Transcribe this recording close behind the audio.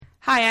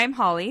Hi, I'm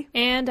Holly.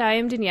 And I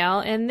am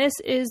Danielle, and this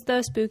is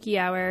the Spooky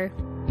Hour.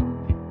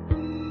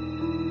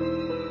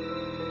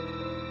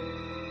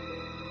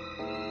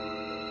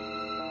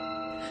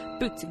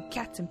 Boots and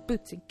cats and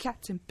boots and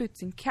cats and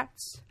boots and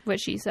cats. What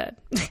she said.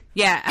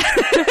 Yeah.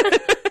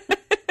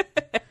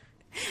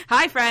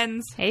 Hi,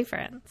 friends. Hey,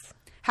 friends.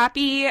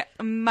 Happy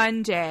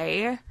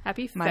Monday.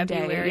 Happy Monday,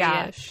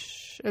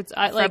 February-ish. It's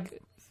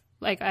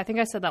I think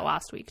I said that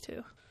last week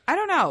too. I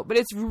don't know, but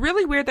it's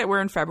really weird that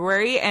we're in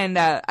February, and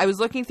I was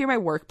looking through my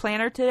work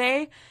planner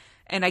today,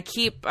 and I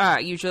keep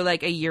usually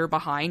like a year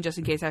behind just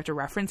in case I have to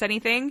reference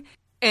anything,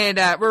 and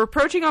we're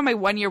approaching on my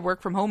 1-year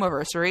work from home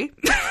anniversary.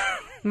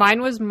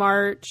 Mine was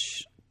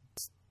March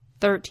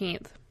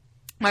 13th.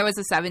 Mine was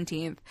the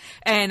 17th.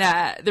 And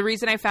the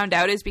reason I found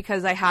out is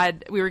because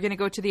we were going to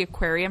go to the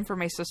aquarium for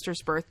my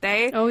sister's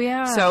birthday. Oh,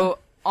 yeah. So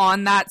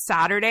on that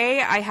Saturday,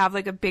 I have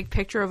like a big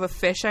picture of a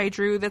fish I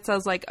drew that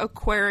says like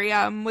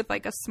aquarium with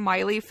like a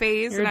smiley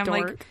face. You're and a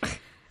I'm dork. like,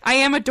 I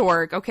am a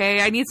dork,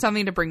 okay? I need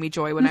something to bring me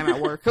joy when I'm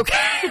at work,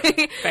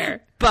 okay?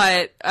 Fair.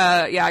 But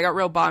yeah, I got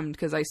real bummed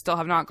because I still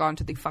have not gone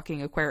to the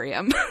fucking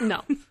aquarium.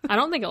 No, I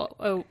don't think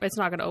it's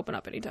not going to open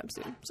up anytime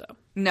soon. So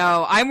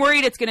no, I'm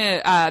worried it's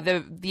going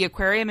to, the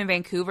aquarium in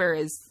Vancouver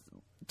is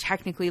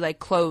technically like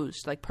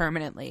closed like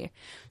permanently.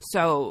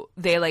 So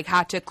they like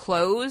had to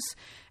close,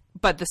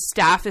 but the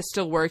staff is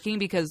still working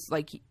because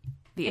like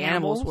the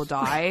animals will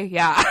die.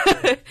 Yeah.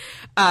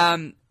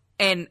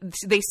 And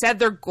they said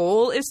their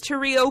goal is to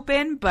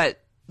reopen,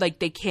 but like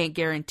they can't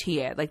guarantee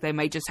it. Like they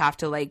might just have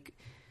to like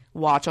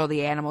watch all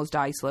the animals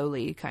die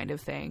slowly kind of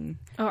thing,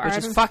 which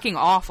is fucking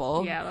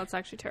awful. Yeah, that's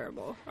actually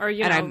terrible. Or,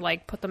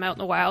 like put them out in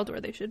the wild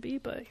where they should be,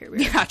 but here we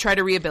are. Yeah, try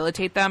to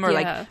rehabilitate them or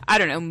like, I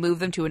don't know, move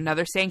them to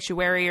another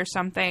sanctuary or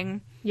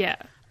something. Yeah.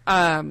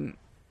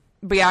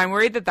 But yeah, I'm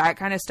worried that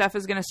kind of stuff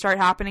is going to start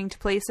happening to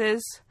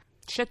places.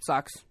 Shit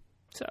sucks.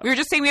 So we were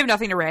just saying we have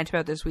nothing to rant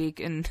about this week,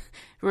 and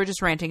we were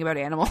just ranting about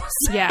animals.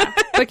 Yeah,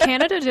 but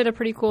Canada did a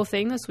pretty cool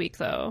thing this week,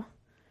 though.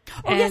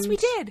 Oh, yes, we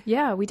did.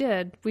 Yeah, we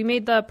did. We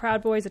made the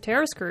Proud Boys a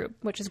terrorist group,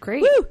 which is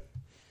great. Woo!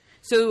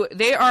 So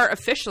they are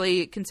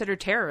officially considered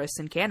terrorists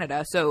in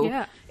Canada.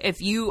 So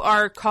if you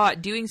are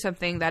caught doing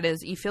something that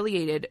is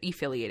affiliated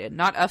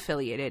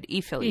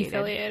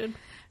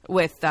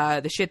with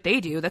the shit they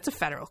do, that's a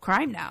federal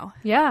crime now.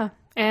 Yeah.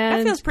 And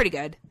that feels pretty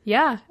good.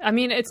 Yeah. I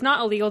mean, it's not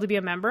illegal to be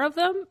a member of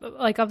them,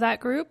 like of that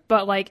group,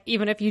 but like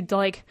even if you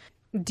like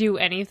do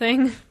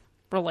anything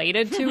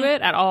related to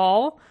it at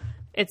all,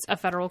 it's a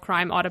federal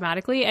crime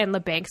automatically, and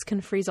the banks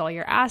can freeze all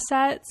your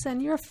assets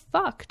and you're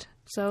fucked.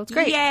 So it's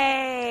great.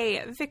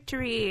 Yay!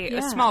 Victory.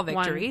 Yeah. A small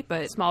victory,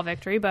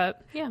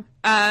 but yeah.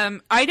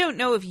 I don't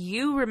know if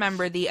you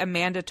remember the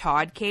Amanda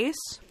Todd case.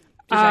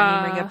 Does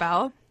that name ring a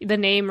bell? The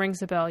name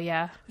rings a bell,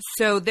 yeah.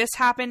 So this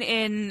happened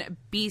in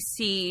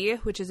BC,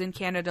 which is in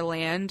Canada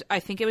land. I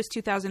think it was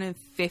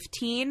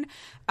 2015.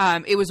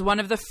 It was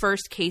one of the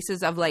first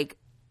cases of like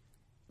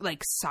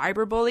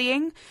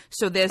cyberbullying.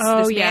 So this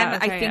man,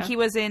 I think he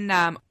was in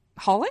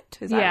Holland.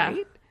 Is that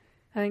right?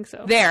 I think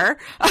so. There.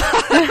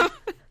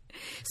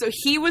 So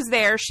he was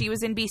there. She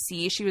was in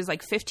BC. She was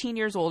like 15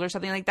 years old or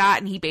something like that.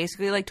 And he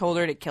basically like told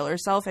her to kill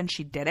herself, and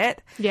she did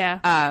it. Yeah.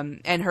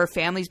 And her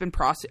family's been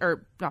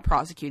not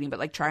prosecuting, but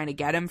like trying to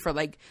get him for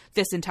like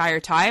this entire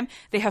time.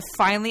 They have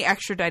finally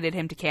extradited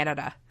him to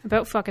Canada.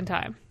 About fucking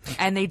time.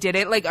 And they did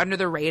it like under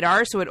the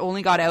radar. So it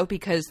only got out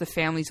because the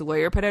family's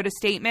lawyer put out a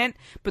statement,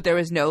 but there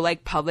was no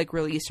like public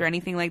release or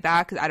anything like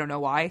that. Cause I don't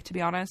know why, to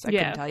be honest. I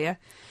couldn't tell you,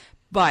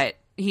 but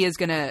he is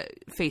going to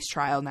face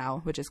trial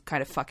now, which is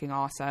kind of fucking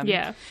awesome.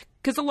 Yeah.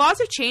 Because the laws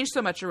have changed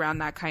so much around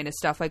that kind of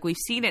stuff. Like, we've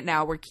seen it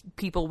now where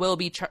people will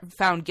be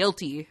found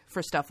guilty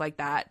for stuff like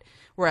that.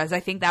 Whereas I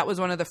think that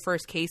was one of the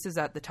first cases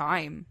at the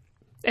time.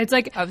 It's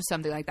like of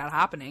something like that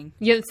happening.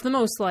 Yeah, it's the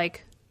most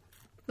like...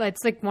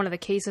 It's like one of the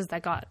cases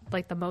that got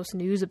like the most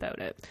news about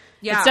it.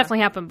 Yeah. It's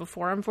definitely happened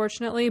before,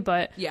 unfortunately.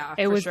 But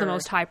it was the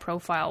most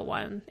high-profile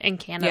one in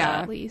Canada,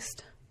 at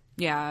least.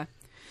 Yeah.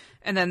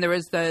 And then there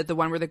was the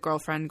one where the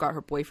girlfriend got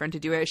her boyfriend to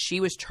do it. She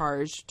was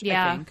charged,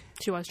 I think.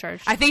 She was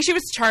charged. I think she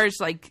was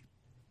charged, like...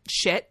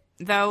 shit,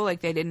 though.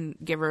 Like, they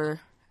didn't give her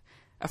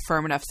a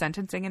firm enough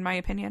sentencing, in my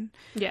opinion.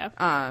 Yeah.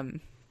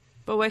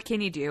 But what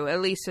can you do?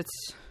 At least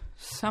it's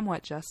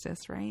somewhat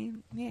justice, right?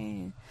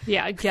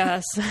 Yeah, I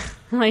guess.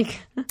 Like,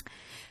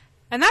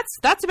 and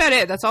that's about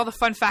it. That's all the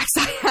fun facts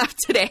I have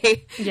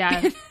today.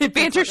 Yeah.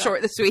 Banter's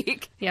short this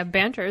week. Yeah,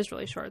 banter is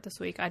really short this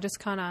week. I'm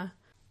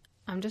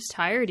just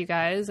tired, you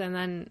guys. And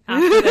then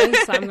after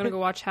this, I'm going to go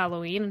watch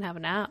Halloween and have a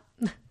nap.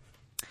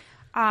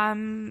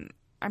 I'm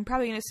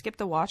probably going to skip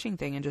the watching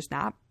thing and just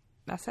nap.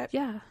 That's it.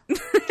 Yeah.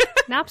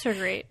 Naps are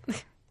great.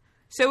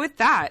 So with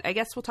that, I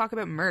guess we'll talk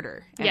about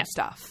murder and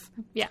stuff.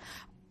 Yeah.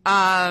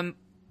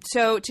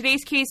 So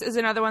today's case is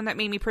another one that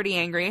made me pretty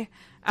angry.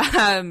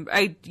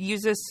 I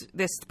use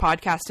this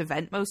podcast to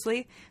vent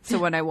mostly. So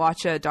when I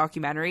watch a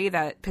documentary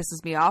that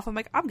pisses me off, I'm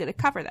like, I'm going to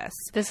cover this.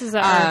 This is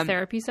our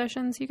therapy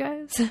sessions, you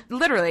guys?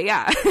 Literally,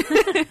 yeah.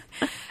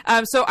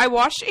 So I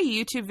watched a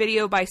YouTube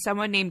video by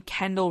someone named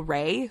Kendall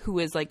Ray, who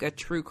is like a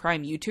true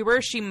crime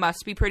YouTuber. She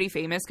must be pretty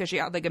famous because she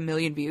had like 1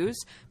 million views,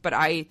 but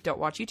I don't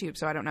watch YouTube,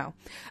 so I don't know.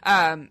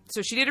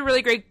 So she did a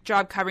really great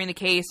job covering the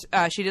case.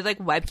 She did like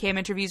webcam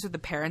interviews with the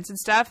parents and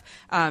stuff.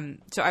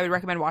 So I would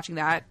recommend watching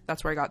that.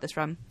 That's where I got this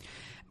from.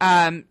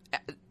 On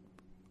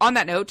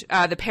that note,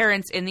 the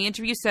parents in the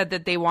interview said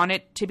that they want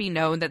it to be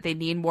known that they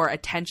need more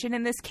attention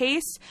in this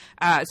case.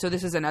 So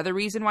this is another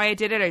reason why I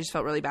did it. I just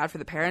felt really bad for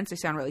the parents. They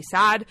sound really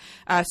sad.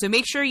 So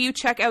make sure you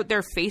check out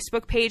their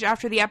Facebook page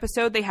after the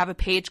episode. They have a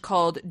page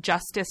called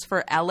Justice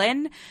for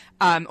Ellen.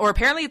 Or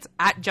apparently it's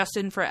at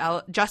Justice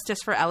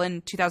for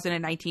Ellen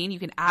 2019. You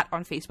can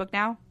on Facebook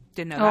now.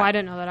 Didn't know that. Oh, I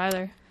didn't know that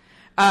either.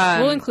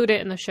 We'll include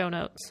it in the show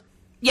notes.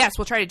 Yes,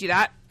 we'll try to do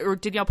that. Or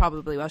Danielle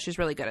probably will. She's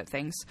really good at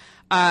things.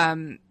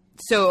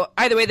 So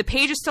either way, the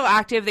page is still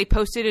active. They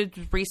posted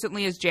it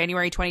recently as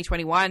January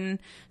 2021.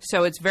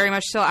 So it's very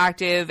much still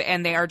active.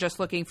 And they are just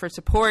looking for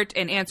support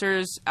and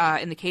answers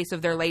in the case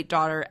of their late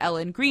daughter,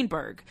 Ellen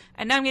Greenberg.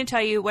 And now I'm going to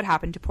tell you what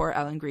happened to poor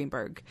Ellen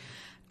Greenberg.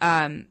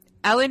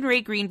 Ellen Ray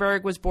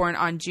Greenberg was born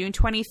on June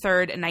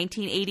 23rd,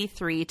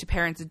 1983 to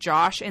parents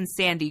Josh and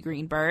Sandy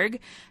Greenberg.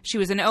 She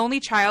was an only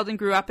child and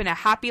grew up in a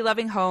happy,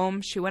 loving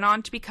home. She went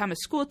on to become a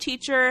school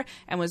teacher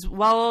and was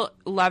well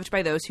loved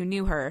by those who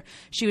knew her.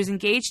 She was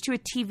engaged to a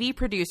TV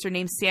producer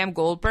named Sam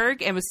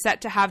Goldberg and was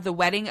set to have the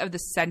wedding of the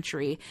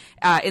century.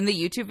 In the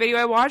YouTube video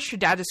I watched, her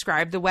dad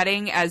described the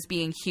wedding as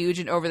being huge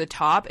and over the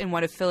top in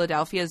one of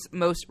Philadelphia's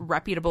most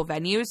reputable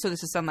venues. So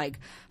this is some like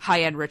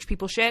high-end rich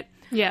people shit.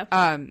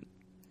 Yeah.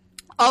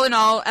 All in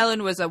all,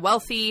 Ellen was a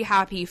wealthy,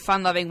 happy,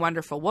 fun-loving,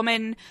 wonderful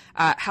woman.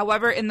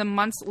 However, in the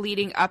months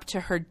leading up to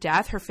her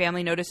death, her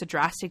family noticed a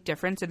drastic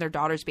difference in their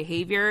daughter's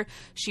behavior.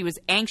 She was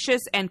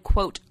anxious and,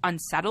 quote,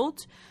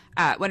 unsettled.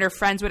 When her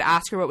friends would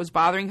ask her what was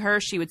bothering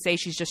her, she would say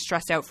she's just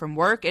stressed out from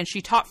work. And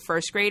she taught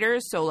first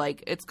graders, so,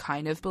 like, it's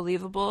kind of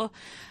believable.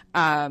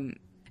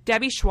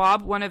 Debbie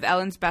Schwab, one of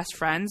Ellen's best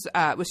friends,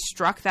 was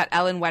struck that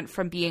Ellen went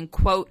from being,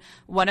 quote,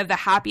 one of the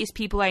happiest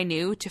people I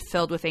knew to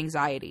filled with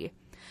anxiety.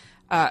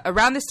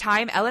 Around this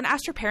time, Ellen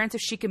asked her parents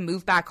if she could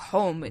move back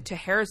home to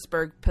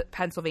Harrisburg,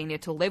 Pennsylvania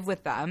to live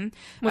with them.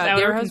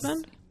 Without her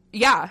husband?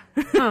 Yeah.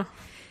 Huh.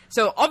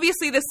 So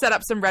obviously this set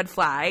up some red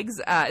flags,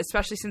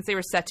 especially since they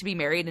were set to be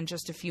married in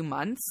just a few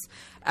months.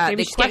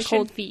 Maybe she had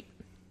cold feet.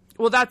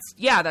 Well,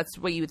 that's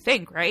what you would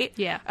think, right?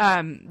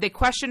 Yeah. They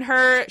questioned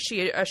her.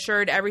 She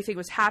assured everything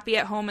was happy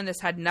at home, and this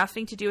had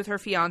nothing to do with her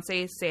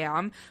fiancé,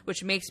 Sam,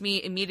 which makes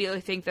me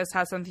immediately think this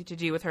has something to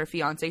do with her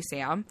fiancé,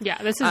 Sam.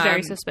 Yeah, this is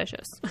very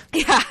suspicious.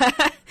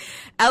 Yeah.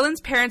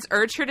 Ellen's parents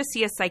urged her to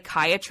see a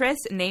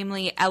psychiatrist,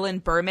 namely Ellen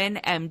Berman,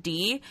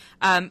 MD.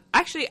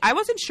 Actually, I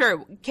wasn't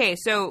sure. Okay,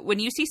 so when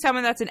you see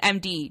someone that's an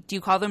MD, do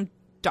you call them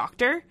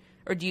doctor,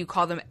 or do you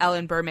call them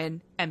Ellen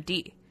Berman,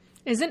 MD?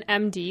 Isn't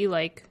MD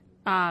like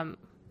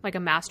a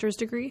master's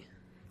degree?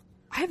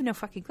 I have no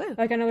fucking clue.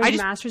 Like, I know there's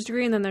a master's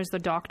degree and then there's the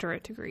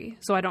doctorate degree.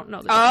 So I don't know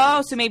the difference.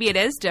 Oh, so maybe it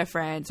is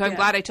different. So I'm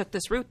glad I took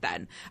this route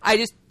then. I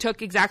just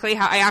took exactly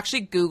how I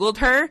actually Googled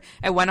her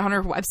and went on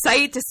her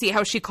website to see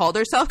how she called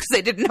herself because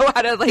I didn't know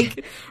how to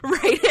like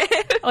write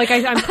it. Like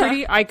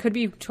I could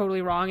be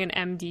totally wrong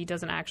and MD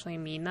doesn't actually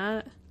mean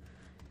that.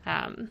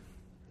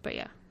 But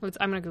yeah,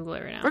 I'm going to Google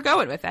it right now. We're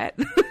going with it.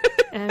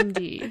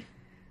 MD.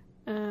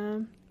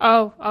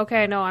 Oh,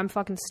 okay. No, I'm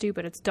fucking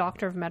stupid. It's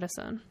Doctor of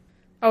Medicine.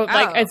 Oh,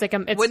 like it's like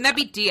wouldn't that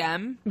be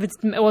DM?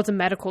 It's a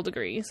medical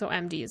degree, so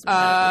MD is a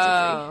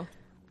medical degree.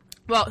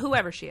 Well,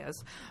 whoever she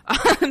is.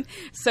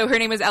 So her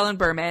name is Ellen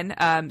Berman.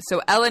 So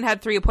Ellen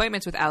had 3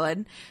 appointments with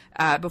Ellen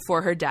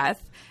before her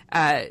death.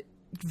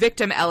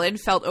 Victim Ellen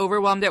felt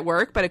overwhelmed at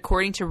work, but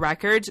according to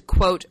records,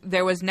 quote,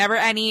 there was never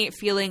any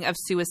feeling of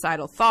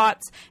suicidal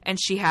thoughts, and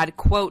she had,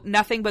 quote,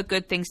 nothing but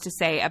good things to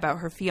say about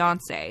her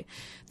fiancé.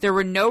 There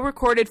were no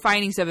recorded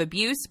findings of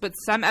abuse, but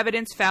some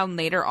evidence found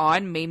later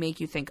on may make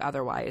you think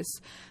otherwise.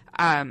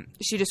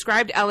 She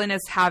described Ellen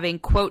as having,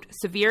 quote,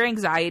 severe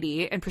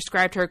anxiety and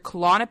prescribed her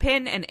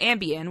Klonopin and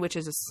Ambien, which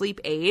is a sleep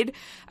aid.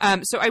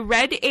 So I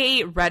read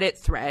a Reddit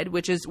thread,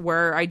 which is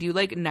where I do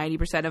like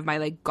 90% of my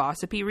like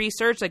gossipy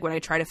research, like when I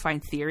try to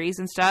find theories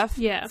and stuff.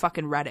 Yeah.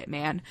 Fucking Reddit,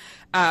 man.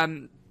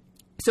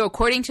 So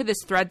according to this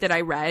thread that I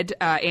read,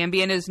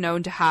 Ambien is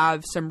known to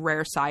have some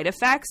rare side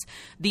effects.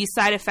 These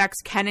side effects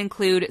can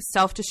include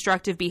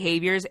self-destructive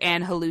behaviors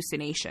and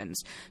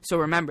hallucinations. So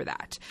remember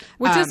that.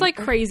 Which is like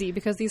crazy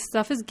because these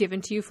stuff is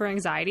given to you for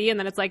anxiety. And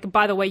then it's like,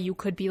 by the way, you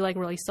could be like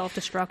really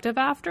self-destructive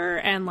after.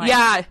 And like,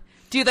 yeah.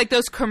 Dude, like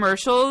those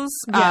commercials,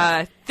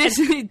 yeah.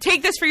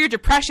 Take this for your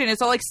depression.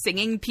 It's all like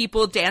singing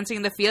people dancing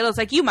in the field. It's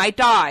like, you might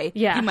die.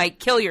 Yeah. You might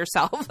kill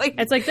yourself. Like,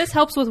 it's like, this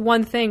helps with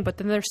one thing, but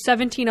then there's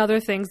 17 other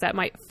things that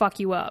might fuck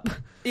you up.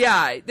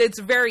 Yeah, it's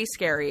very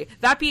scary.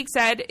 That being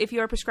said, if you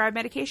are prescribed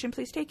medication,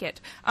 please take it.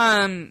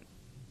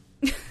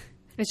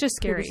 It's just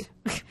scary.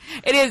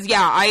 It is,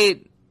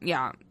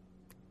 yeah.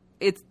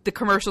 the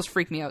commercials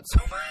freak me out so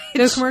much.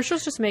 The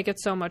commercials just make it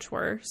so much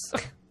worse.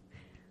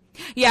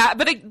 Yeah,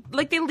 but they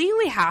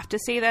legally have to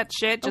say that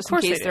shit just in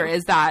case there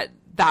is that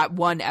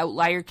one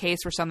outlier case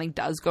where something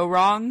does go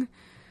wrong.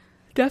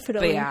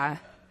 Definitely. But yeah.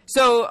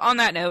 So on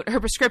that note, her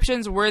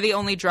prescriptions were the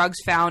only drugs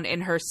found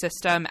in her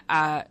system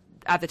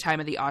at the time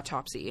of the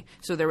autopsy.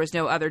 So there was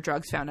no other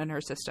drugs found in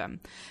her system.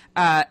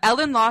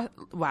 Ellen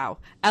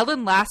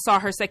last saw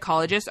her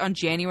psychologist on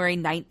January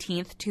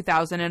 19th,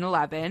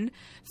 2011.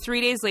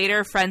 3 days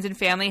later, friends and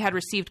family had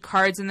received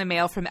cards in the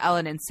mail from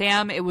Ellen and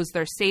Sam. It was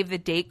their save the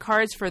date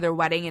cards for their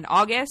wedding in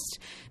August.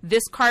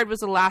 This card was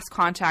the last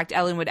contact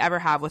Ellen would ever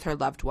have with her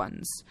loved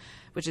ones,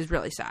 which is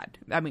really sad.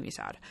 That made me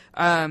sad.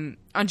 On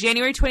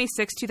January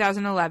 26,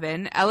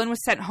 2011, Ellen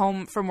was sent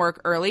home from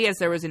work early as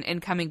there was an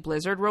incoming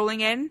blizzard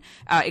rolling in.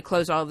 It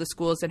closed all of the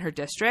schools in her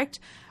district.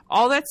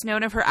 All that's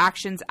known of her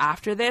actions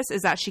after this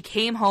is that she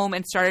came home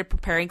and started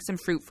preparing some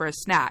fruit for a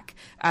snack.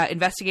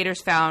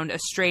 Investigators found a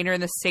strainer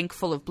in the sink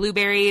full of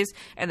blueberries,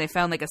 and they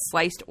found like a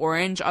sliced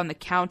orange on the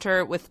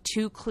counter with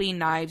 2 clean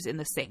knives in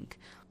the sink.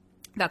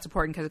 That's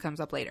important because it comes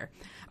up later.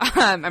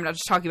 I'm not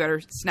just talking about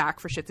her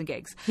snack for shits and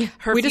gigs. Yeah,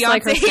 we just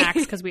like her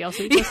snacks because we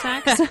also eat those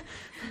snacks.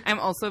 I'm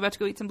also about to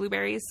go eat some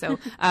blueberries. So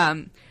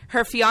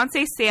her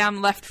fiance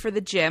Sam left for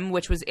the gym,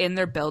 which was in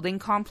their building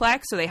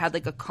complex. So they had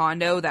like a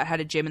condo that had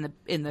a gym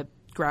in the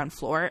ground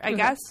floor, I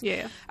guess.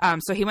 Yeah.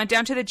 So he went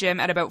down to the gym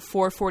at about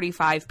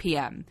 4:45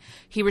 p.m.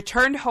 He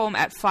returned home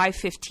at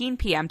 5:15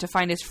 p.m. to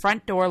find his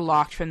front door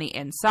locked from the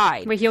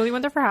inside. Wait, he only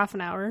went there for half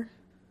an hour?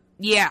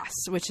 Yes,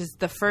 which is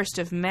the first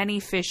of many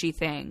fishy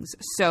things.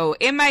 So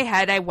in my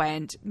head, I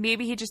went,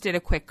 maybe he just did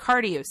a quick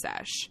cardio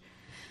sesh.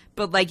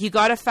 But, like, you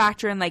got to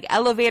factor in, like,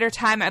 elevator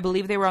time. I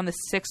believe they were on the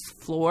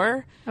 6th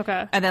floor.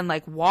 Okay. And then,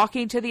 like,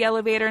 walking to the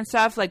elevator and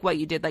stuff. Like, what,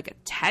 you did, like, a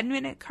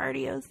 10-minute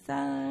cardio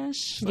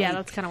sesh? Yeah,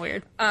 that's kind of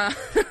weird.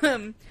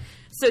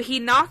 So he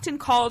knocked and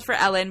called for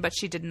Ellen, but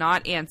she did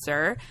not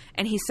answer.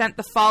 And he sent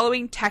the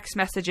following text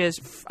messages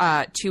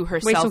to her cell phone.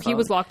 Wait, so he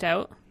was locked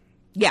out?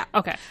 Yeah.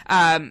 Okay.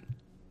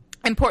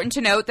 Important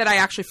to note that I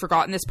actually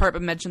forgotten this part,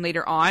 but mentioned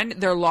later on.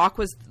 Their lock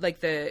was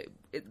like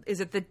is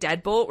it the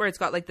deadbolt where it's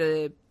got like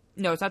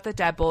no, it's not the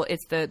deadbolt.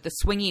 It's the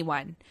swingy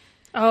one.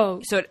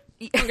 Oh, so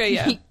okay,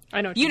 yeah,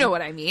 I know. You know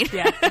what I mean?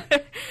 Yeah,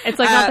 it's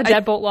like not the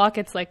deadbolt lock.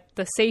 It's like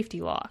the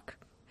safety lock.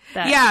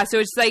 Yeah, so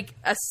it's like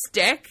a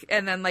stick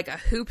and then like a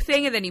hoop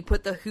thing, and then you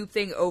put the hoop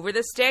thing over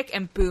the stick,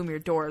 and boom, your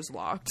door is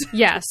locked.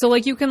 Yeah, so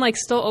like you can like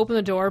still open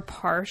the door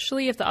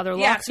partially if the other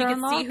locks so are you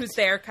unlocked. can see who's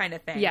there, kind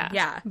of thing.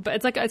 Yeah, but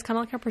it's kind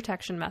of like a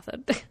protection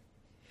method.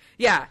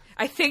 Yeah,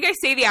 I think I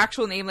say the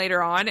actual name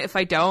later on. If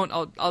I don't,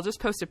 I'll just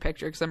post a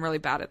picture because I'm really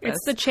bad at this.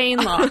 It's the chain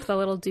lock, the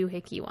little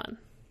doohickey one.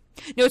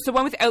 No, it's the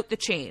one without the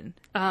chain.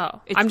 Oh,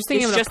 I'm just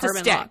thinking of the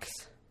apartment locks.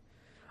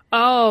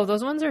 Oh,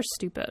 those ones are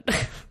stupid.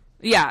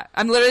 Yeah,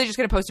 I'm literally just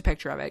going to post a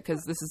picture of it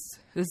because this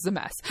is a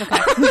mess.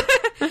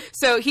 Okay.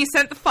 So he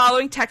sent the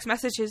following text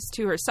messages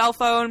to her cell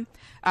phone.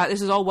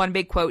 This is all one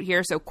big quote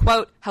here. So,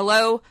 quote,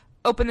 "Hello,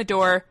 open the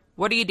door.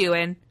 What are you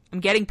doing? I'm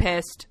getting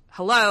pissed.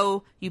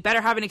 Hello, you better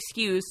have an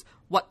excuse.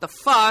 What the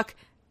fuck?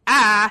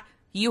 Ah,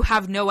 you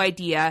have no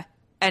idea."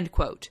 End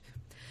quote.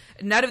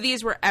 None of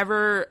these were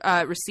ever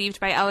received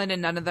by Ellen,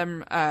 and none of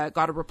them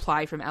got a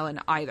reply from Ellen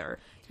either.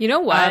 You know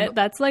what?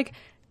 That's like...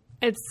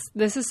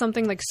 This is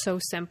something like so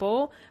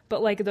simple,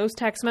 but like those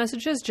text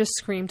messages just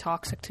scream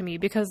toxic to me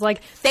because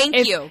like Thank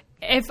you.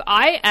 If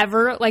I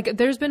ever like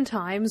there's been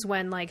times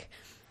when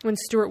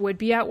Stuart would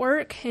be at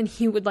work and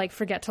he would like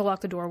forget to lock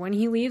the door when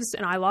he leaves,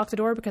 and I lock the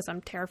door because I'm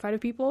terrified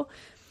of people,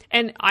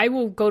 and I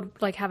will go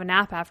like have a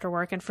nap after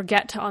work and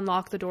forget to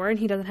unlock the door and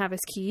he doesn't have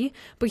his key,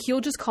 but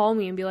he'll just call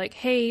me and be like,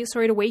 "Hey,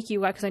 sorry to wake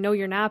you because I know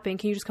you're napping.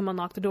 Can you just come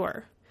unlock the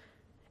door?"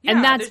 Yeah,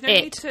 and that's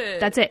it.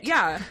 That's it.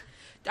 Yeah.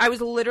 I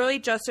was literally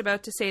just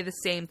about to say the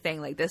same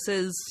thing. Like, this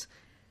is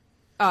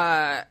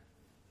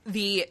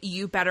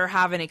you better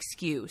have an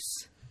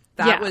excuse.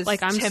 That was,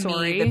 like, I'm to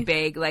sorry. Me, the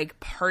big, like,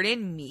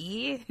 pardon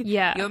me?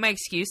 Yeah. You know my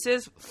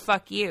excuses?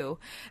 Fuck you.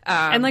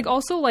 And, like,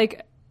 also,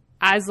 like,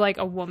 as, like,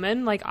 a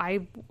woman, like,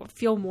 I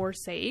feel more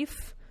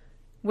safe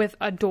with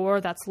a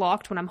door that's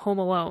locked when I'm home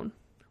alone.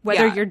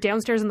 Whether you're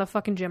downstairs in the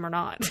fucking gym or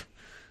not.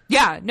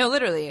 Yeah, no,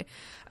 literally.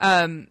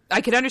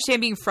 I could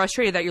understand being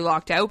frustrated that you're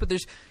locked out, but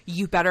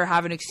you better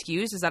have an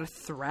excuse. Is that a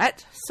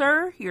threat,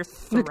 sir? You're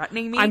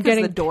threatening me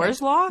because the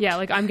door's locked? Yeah,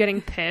 like, I'm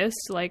getting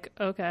pissed. Like,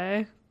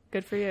 okay,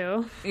 good for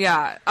you.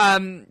 Yeah.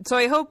 So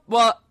I hope,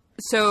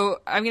 so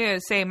I'm going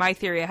to say my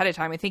theory ahead of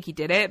time. I think he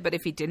did it, but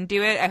if he didn't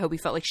do it, I hope he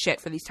felt like shit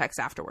for these texts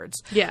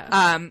afterwards.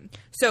 Yeah.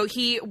 So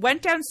he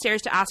went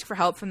downstairs to ask for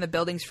help from the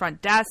building's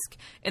front desk.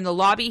 In the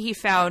lobby, he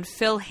found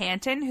Phil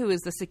Hanton, who is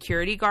the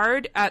security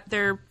guard at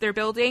their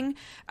building.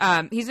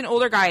 He's an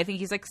older guy. I think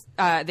he's like,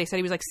 they said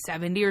he was like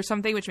 70 or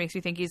something, which makes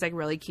me think he's like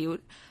really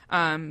cute.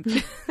 Once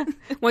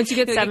you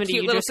get 70, a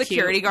cute little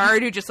security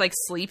guard who just like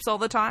sleeps all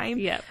the time.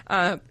 Yeah.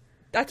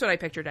 That's what I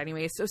pictured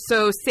anyway.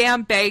 So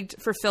Sam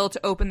begged for Phil to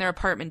open their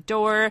apartment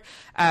door,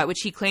 which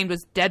he claimed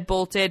was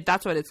deadbolted.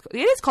 That's what it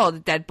is called, a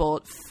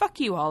deadbolt. Fuck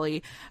you,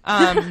 Holly.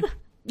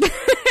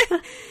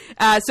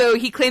 So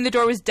he claimed the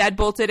door was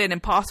deadbolted and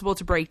impossible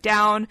to break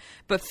down,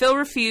 but Phil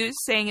refused,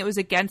 saying it was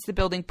against the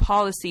building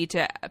policy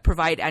to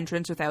provide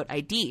entrance without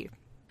ID.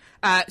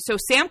 So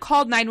Sam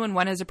called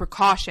 911 as a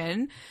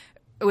precaution,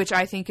 which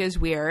I think is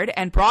weird,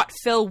 and brought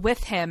Phil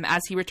with him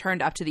as he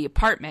returned up to the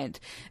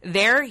apartment.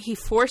 There, he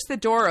forced the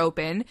door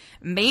open,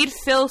 made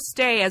Phil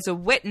stay as a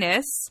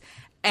witness,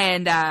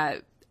 and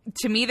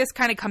to me, this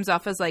kind of comes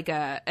off as like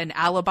an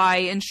alibi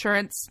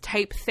insurance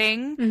type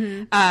thing.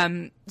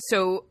 Mm-hmm.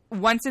 So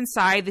once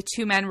inside, the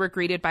two men were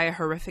greeted by a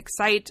horrific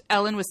sight.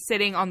 Ellen was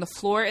sitting on the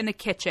floor in the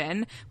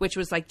kitchen, which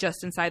was like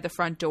just inside the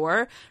front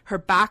door. Her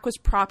back was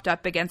propped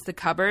up against the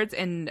cupboards,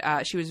 and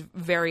she was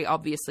very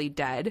obviously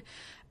dead.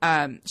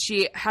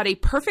 She had a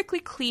perfectly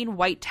clean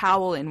white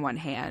towel in one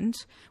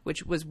hand,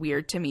 which was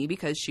weird to me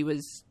because she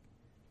was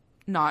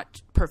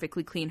not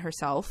perfectly clean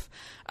herself.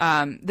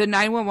 The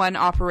 911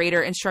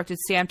 operator instructed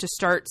Sam to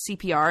start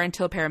CPR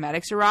until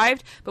paramedics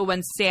arrived, but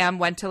when Sam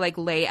went to like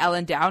lay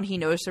Ellen down, he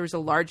noticed there was a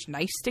large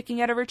knife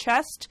sticking out of her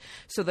chest.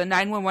 So the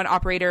 911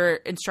 operator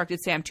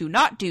instructed Sam to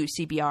not do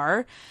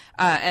CPR,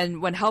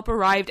 and when help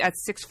arrived at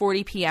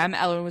 6:40 p.m.,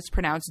 Ellen was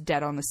pronounced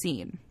dead on the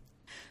scene.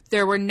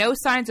 There were no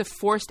signs of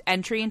forced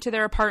entry into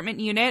their apartment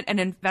unit, and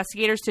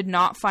investigators did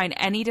not find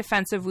any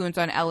defensive wounds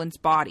on Ellen's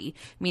body,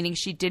 meaning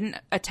she didn't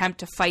attempt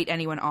to fight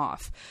anyone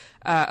off.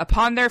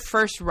 Upon their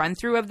first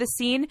run-through of the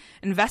scene,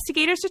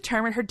 investigators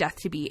determined her death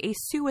to be a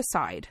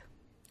suicide.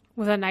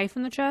 With a knife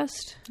in the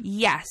chest?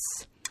 Yes.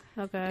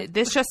 Okay.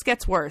 This just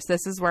gets worse.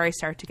 This is where I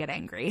start to get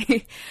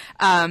angry.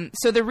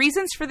 So the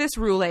reasons for this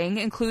ruling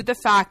include the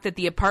fact that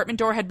the apartment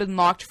door had been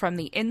locked from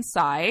the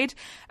inside.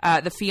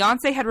 The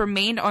fiancé had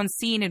remained on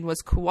scene and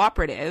was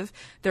cooperative.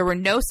 There were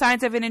no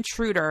signs of an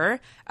intruder.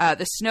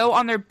 The snow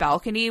on their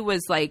balcony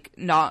was like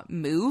not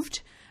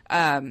moved.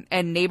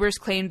 And neighbors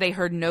claimed they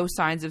heard no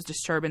signs of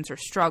disturbance or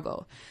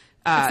struggle.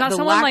 It's not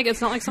someone it's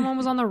not like someone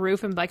was on the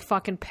roof and like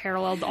fucking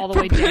paralleled all the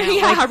way down.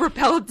 Yeah, like,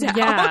 rappelled down.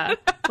 Yeah.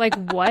 Like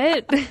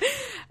what?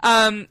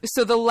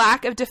 So the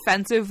lack of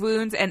defensive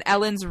wounds and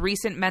Ellen's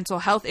recent mental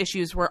health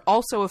issues were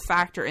also a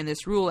factor in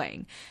this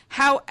ruling.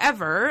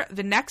 However,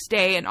 the next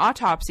day an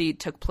autopsy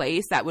took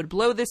place that would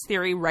blow this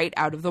theory right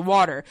out of the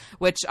water,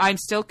 which I'm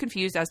still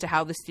confused as to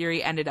how this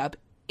theory ended up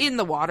in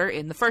the water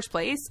in the first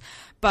place.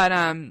 But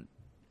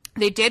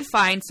they did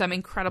find some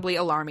incredibly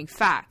alarming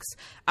facts.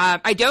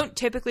 I don't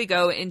typically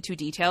go into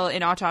detail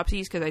in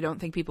autopsies because I don't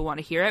think people want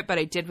to hear it, but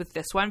I did with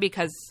this one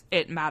because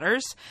it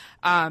matters.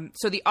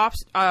 So the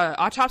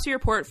autopsy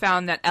report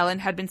found that Ellen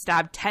had been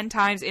stabbed 10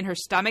 times in her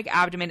stomach,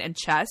 abdomen, and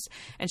chest,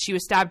 and she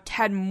was stabbed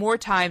 10 more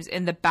times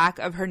in the back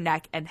of her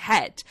neck and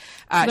head.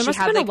 There must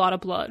have been a lot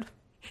of blood.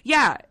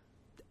 Yeah,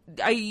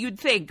 you'd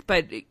think,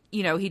 but,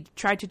 you know, he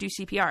tried to do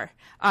CPR.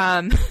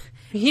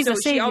 He's a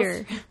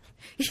savior.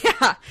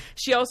 Yeah.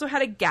 She also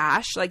had a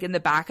gash, like, in the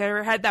back of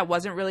her head that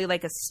wasn't really,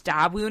 like, a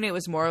stab wound. It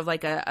was more of,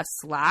 like, a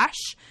slash.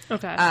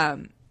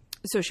 Okay.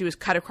 So she was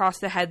cut across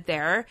the head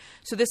there.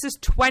 So this is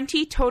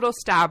 20 total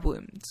stab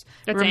wounds.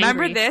 That's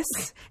remember angry.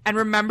 this, and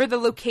remember the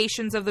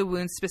locations of the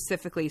wounds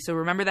specifically. So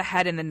remember the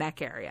head and the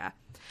neck area.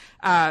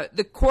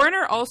 The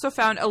coroner also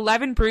found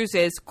 11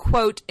 bruises,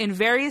 quote, in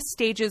various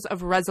stages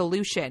of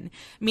resolution,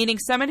 meaning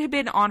someone had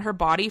been on her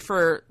body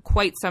for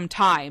quite some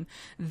time.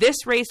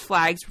 This raised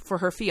flags for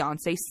her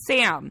fiancé,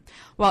 Sam.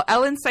 While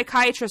Ellen's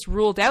psychiatrist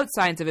ruled out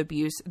signs of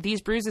abuse,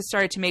 these bruises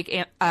started to make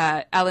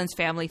Ellen's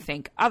family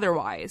think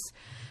otherwise.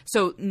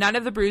 So none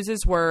of the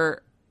bruises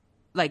were,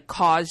 like,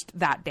 caused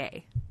that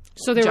day.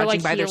 So they were,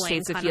 like, by healing, their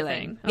states of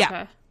healing.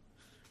 Okay.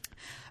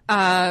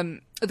 Yeah.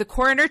 The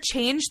coroner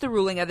changed the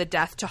ruling of the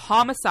death to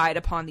homicide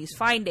upon these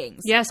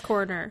findings. Yes,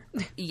 coroner.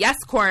 Yes,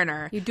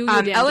 coroner. You do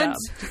your damn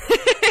Ellen's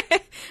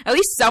job. At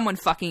least someone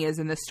fucking is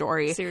in this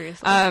story.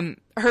 Seriously.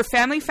 Her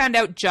family found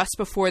out just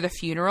before the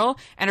funeral,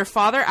 and her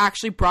father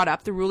actually brought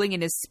up the ruling in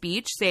his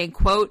speech, saying,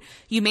 quote,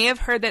 "You may have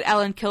heard that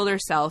Ellen killed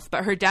herself,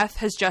 but her death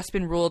has just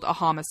been ruled a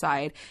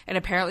homicide." And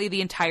apparently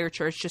the entire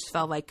church just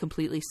felt like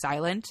completely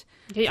silent.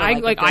 Yeah,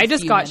 I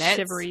just got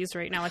shiveries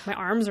right now. Like my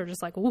arms are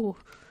just like, ooh.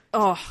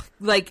 Oh,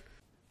 like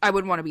I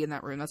wouldn't want to be in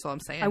that room. That's all I'm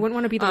saying. I wouldn't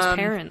want to be those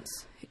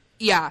parents.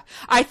 Yeah.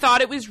 I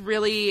thought it was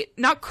really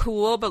not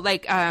cool, but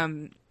like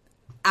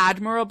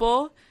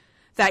admirable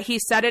that he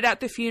said it at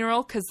the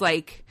funeral. Cause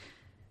like,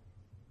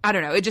 I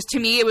don't know. It just, to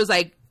me, it was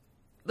like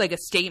a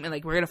statement.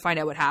 Like, we're going to find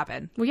out what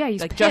happened. Well, yeah,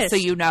 he's like, pissed. just so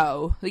you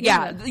know. Like,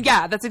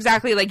 yeah. That's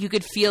exactly like you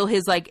could feel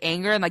his like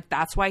anger and like,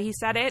 that's why he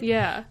said it.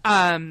 Yeah.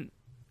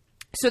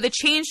 So the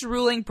changed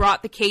ruling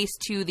brought the case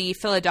to the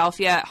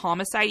Philadelphia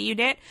Homicide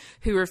Unit,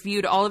 who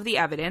reviewed all of the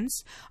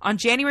evidence. On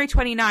January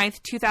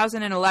 29th,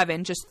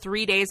 2011, just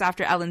 3 days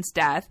after Ellen's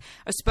death,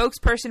 a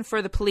spokesperson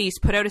for the police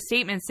put out a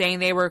statement saying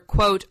they were,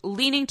 quote,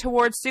 leaning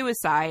towards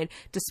suicide,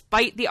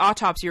 despite the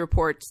autopsy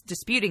reports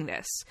disputing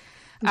this.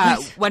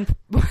 When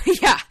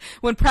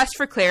pressed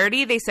for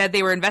clarity, they said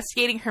they were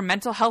investigating her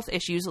mental health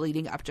issues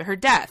leading up to her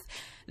death.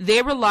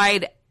 They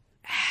relied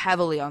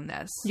heavily on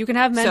this. You can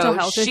have mental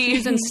health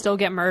issues and still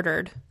get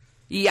murdered.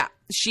 Yeah.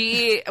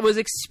 She was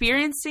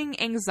experiencing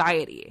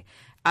anxiety.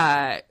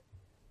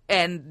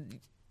 And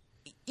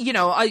you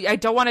know, I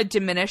don't want to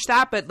diminish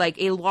that, but like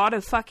a lot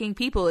of fucking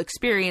people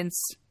experience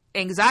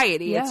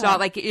anxiety. Yeah. It's not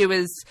like it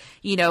was,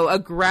 you know, a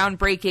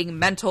groundbreaking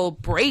mental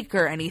break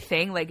or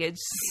anything. Like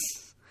it's...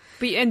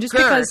 And just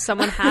because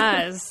someone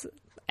has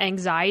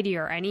anxiety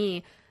or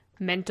any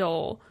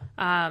mental,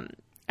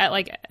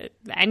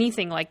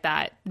 anything like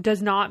that,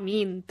 does not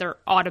mean they're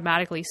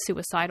automatically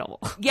suicidal.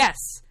 Yes.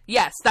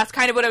 That's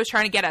kind of what I was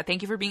trying to get at.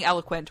 Thank you for being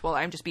eloquent while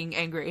I'm just being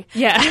angry.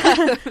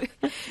 Yeah.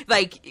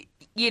 Like,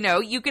 you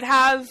know, you could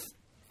have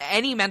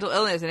any mental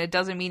illness and it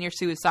doesn't mean you're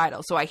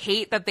suicidal. So I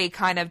hate that they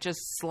kind of just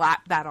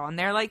slap that on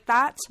there like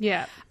that.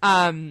 Yeah.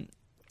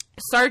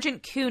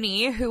 Sergeant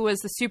Cooney, who was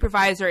the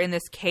supervisor in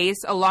this case,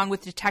 along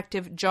with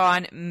Detective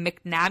John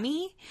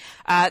McNamee,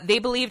 they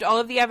believed all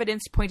of the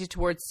evidence pointed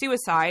towards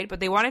suicide, but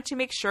they wanted to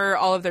make sure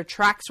all of their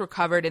tracks were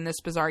covered in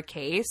this bizarre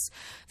case.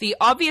 The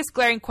obvious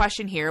glaring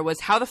question here was,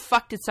 how the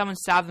fuck did someone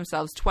stab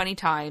themselves 20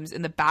 times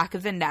in the back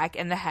of the neck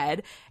and the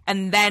head,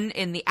 and then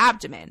in the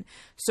abdomen?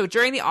 So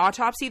during the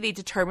autopsy, they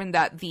determined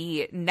that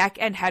the neck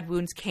and head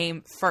wounds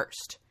came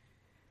first.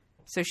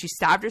 So she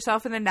stabbed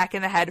herself in the neck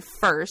and the head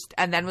first,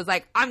 and then was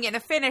like, I'm going to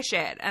finish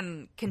it,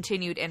 and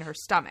continued in her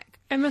stomach.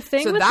 And the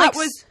thing with that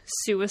was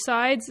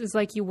suicides is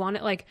like, you want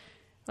it like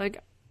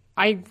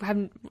I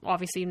haven't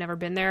obviously never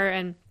been there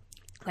and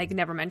like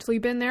never mentally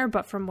been there,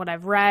 but from what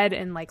I've read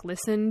and like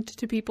listened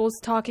to people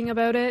talking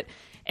about it,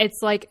 it's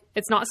like,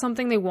 it's not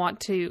something they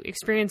want to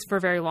experience for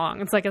very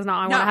long. It's like, it's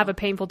not, I want to have a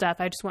painful death.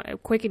 I just want a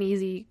quick and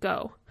easy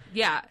go.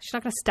 Yeah. She's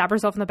not going to stab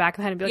herself in the back of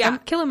the head and be like, I'm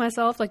killing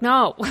myself. Like,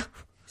 no.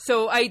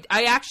 So I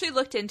actually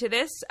looked into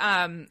this,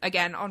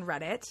 again, on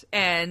Reddit,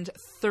 and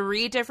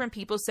 3 different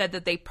people said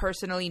that they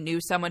personally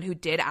knew someone who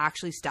did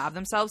actually stab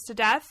themselves to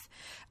death,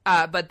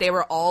 but they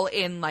were all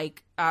in,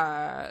 like,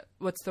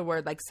 what's the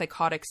word, like,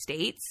 psychotic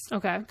states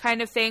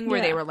kind of thing,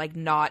 where they were, like,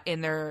 not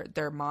in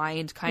their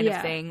mind kind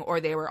of thing, or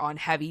they were on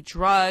heavy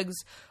drugs,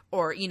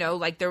 or, you know,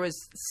 like, there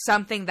was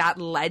something that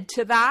led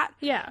to that,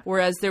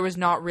 whereas there was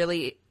not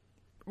really...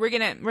 We're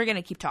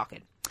gonna keep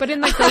talking. But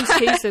in like those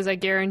cases, I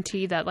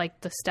guarantee that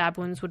like the stab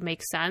wounds would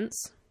make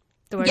sense.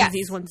 Whereas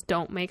these ones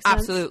don't make sense.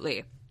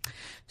 Absolutely.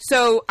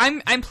 So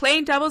I'm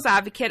playing devil's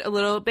advocate a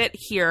little bit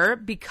here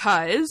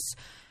because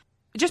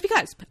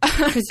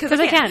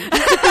I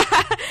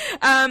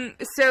can.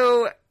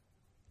 So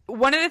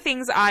one of the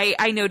things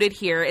I noted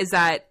here is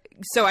that,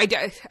 so I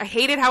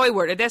hated how I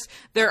worded this.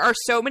 There are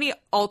so many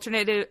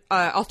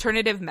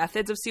alternative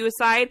methods of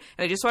suicide,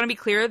 and I just want to be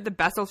clear: the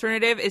best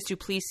alternative is to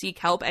please seek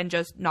help and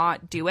just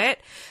not do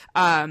it.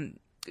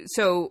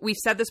 So we've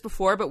said this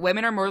before, but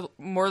women are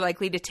more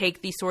likely to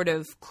take the sort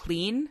of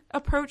clean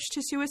approach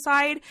to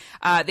suicide.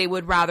 They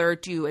would rather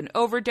do an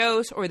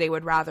overdose, or they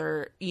would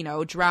rather, you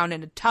know, drown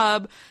in a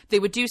tub. They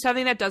would do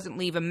something that doesn't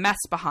leave a mess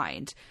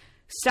behind.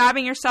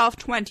 Stabbing yourself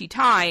 20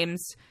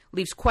 times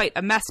leaves quite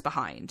a mess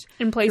behind.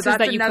 In places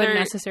that you couldn't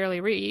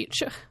necessarily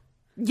reach.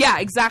 Yeah,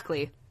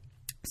 exactly.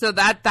 So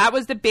that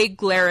was the big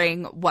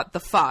glaring what the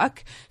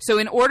fuck. So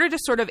in order to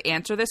sort of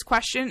answer this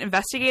question,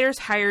 investigators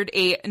hired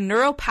a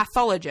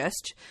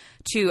neuropathologist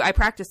I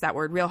practiced that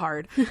word real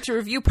hard, to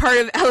review part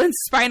of Ellen's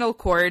spinal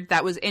cord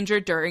that was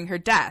injured during her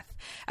death.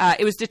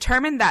 It was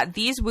determined that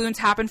these wounds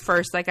happened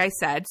first, like I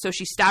said. So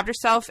she stabbed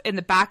herself in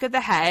the back of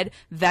the head,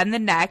 then the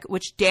neck,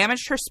 which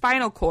damaged her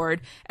spinal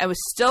cord, and was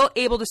still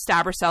able to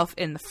stab herself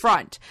in the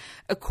front.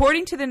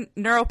 According to the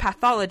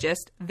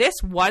neuropathologist, this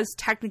was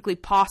technically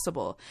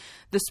possible.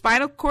 The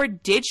spinal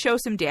cord did show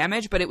some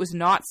damage, but it was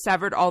not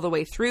severed all the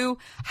way through.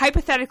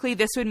 Hypothetically,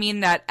 this would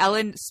mean that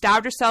Ellen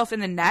stabbed herself in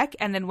the neck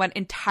and then went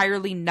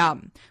entirely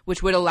numb,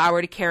 which would allow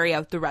her to carry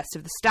out the rest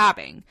of the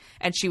stabbing,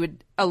 and she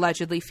would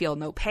allegedly feel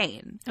no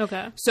pain.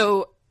 Okay.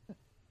 So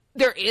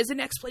there is an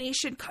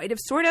explanation, kind of,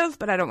 sort of,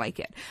 but I don't like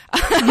it.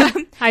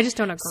 I just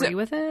don't agree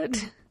with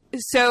it.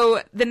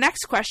 So the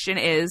next question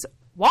is,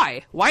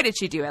 why? Why did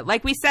she do it?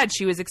 Like we said,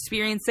 she was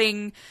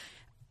experiencing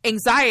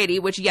anxiety,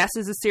 which, yes,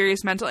 is a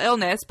serious mental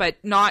illness, but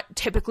not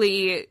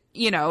typically,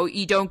 you know,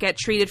 you don't get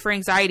treated for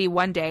anxiety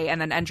one day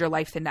and then end your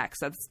life the next.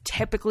 That's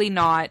typically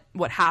not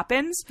what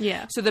happens.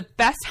 Yeah. So the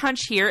best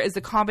hunch here is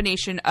the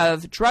combination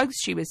of drugs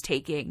she was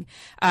taking.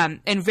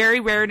 In very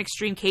rare and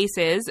extreme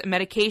cases,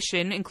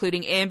 medication,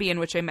 including Ambien,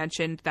 which I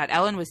mentioned that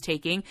Ellen was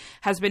taking,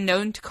 has been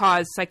known to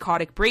cause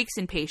psychotic breaks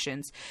in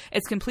patients.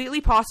 It's completely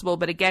possible,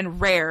 but again,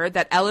 rare,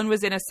 that Ellen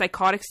was in a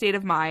psychotic state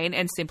of mind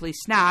and simply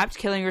snapped,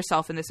 killing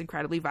herself in this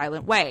incredibly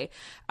violent way.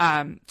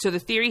 So the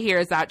theory here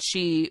is that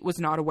she was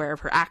not aware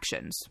of her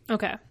actions.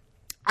 Okay.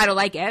 I don't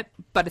like it,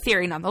 but a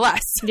theory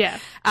nonetheless. Yeah.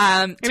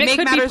 To make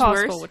matters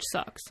worse, which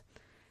sucks.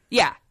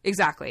 Yeah,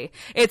 exactly.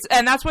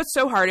 And that's what's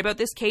so hard about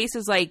this case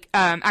is like,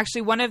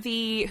 actually one of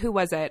the, who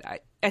was it?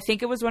 I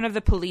think it was one of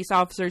the police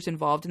officers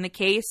involved in the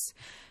case,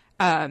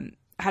 had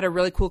a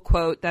really cool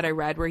quote that I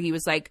read where he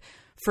was like,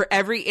 for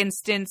every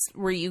instance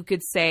where you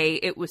could say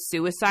it was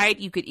suicide,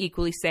 you could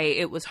equally say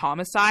it was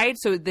homicide.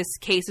 So this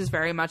case is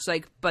very much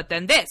like, but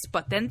then this,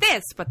 but then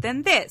this, but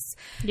then this.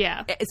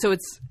 Yeah. So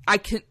it's, I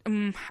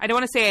don't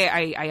want to say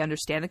I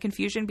understand the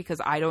confusion because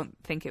I don't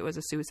think it was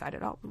a suicide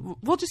at all.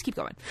 We'll just keep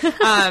going.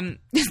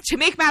 To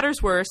make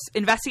matters worse,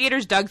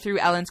 investigators dug through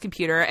Ellen's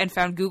computer and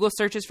found Google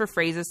searches for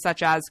phrases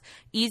such as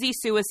easy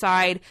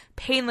suicide,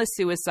 painless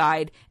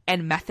suicide,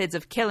 and methods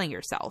of killing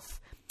yourself.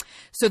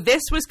 So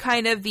this was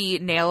kind of the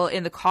nail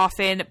in the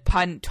coffin,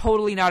 pun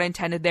totally not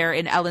intended there,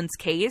 in Ellen's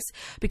case,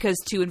 because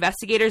to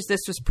investigators, this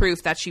was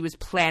proof that she was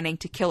planning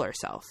to kill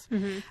herself.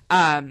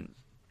 Mm-hmm.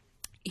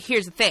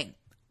 Here's the thing.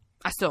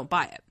 I still don't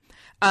buy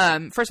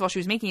it. First of all, she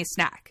was making a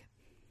snack.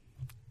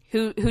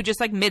 Who just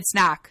like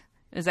mid-snack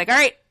is like, all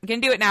right, I'm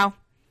going to do it now.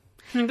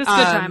 This is a good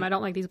time. I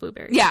don't like these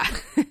blueberries. Yeah.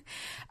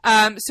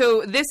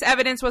 So this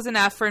evidence was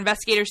enough for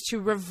investigators to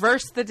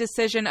reverse the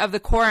decision of the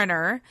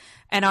coroner.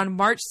 And on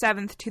March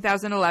 7th,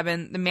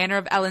 2011, the manner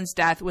of Ellen's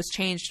death was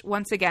changed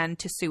once again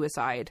to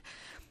suicide.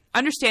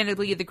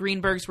 Understandably, the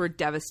Greenbergs were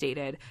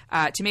devastated.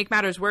 To make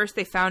matters worse,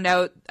 they found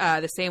out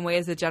the same way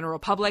as the general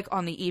public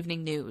on the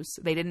evening news.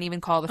 They didn't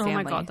even call the family.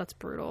 Oh my God, that's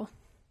brutal.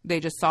 They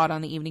just saw it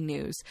on the evening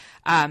news.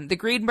 The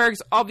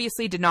Greenbergs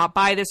obviously did not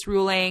buy this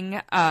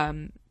ruling.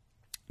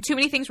 Too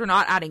many things were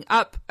not adding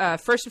up.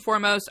 First and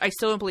foremost, I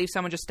still don't believe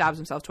someone just stabs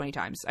himself 20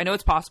 times. I know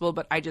it's possible,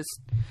 but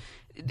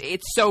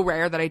it's so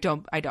rare that I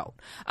don't.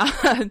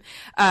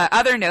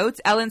 Other notes,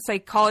 Ellen's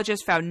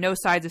psychologist found no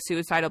signs of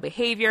suicidal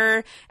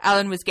behavior.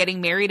 Ellen was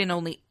getting married in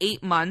only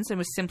 8 months and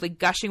was simply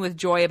gushing with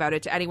joy about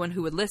it to anyone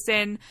who would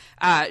listen.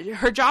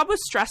 Her job was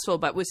stressful,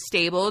 but was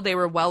stable. They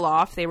were well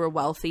off. They were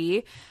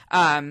wealthy.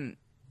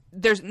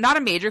 There's not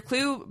a major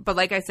clue, but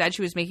like I said,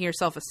 she was making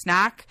herself a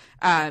snack.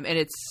 And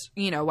it's,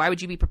 why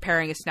would you be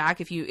preparing a snack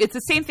it's the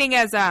same thing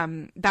as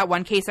that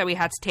one case that we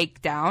had to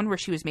take down where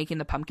she was making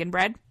the pumpkin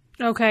bread.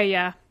 Okay,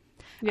 yeah.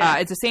 Yeah.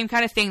 It's the same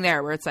kind of thing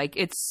there where it's like,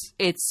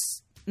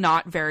 it's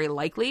not very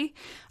likely.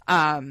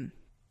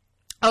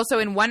 Also,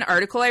 in one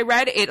article I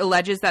read, it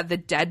alleges that the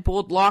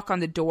deadbolt lock on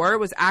the door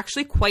was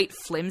actually quite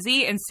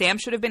flimsy, and Sam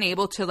should have been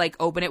able to,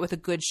 open it with a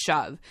good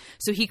shove.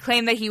 So he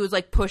claimed that he was,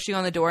 pushing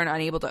on the door and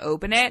unable to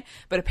open it,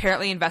 but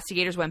apparently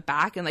investigators went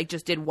back and,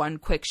 just did one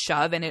quick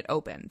shove and it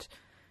opened.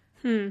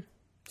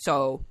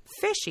 So,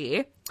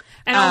 fishy.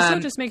 And also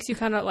just makes you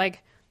kind of,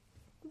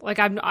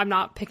 I'm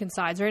not picking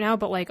sides right now,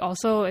 but,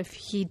 also if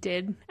he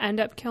did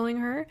end up killing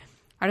her,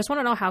 I just want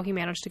to know how he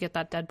managed to get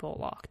that deadbolt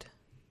locked.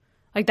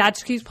 That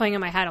just keeps playing in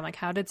my head. I'm like,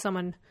 how did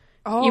someone...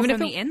 Oh, even from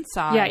the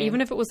inside. Yeah,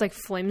 even if it was,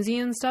 flimsy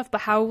and stuff.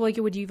 But how, would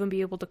you even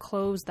be able to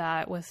close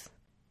that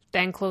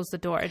then close the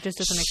door? It just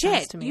doesn't make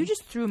sense to me. You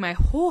just threw my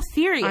whole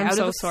theory out. I'm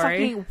so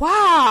sorry.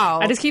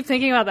 Wow. I just keep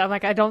thinking about that. I'm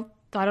like, I don't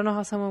know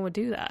how someone would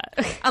do that.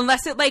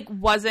 Unless it,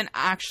 wasn't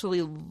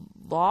actually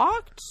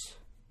locked?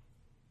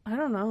 I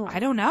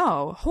don't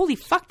know. Holy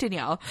fuck,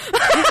 Danielle.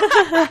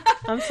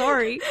 I'm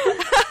sorry.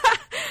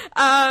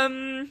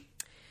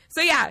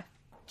 So, yeah.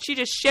 She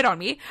just shit on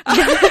me.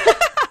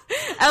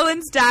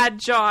 Ellen's dad,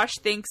 Josh,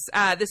 thinks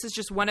this is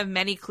just one of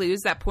many clues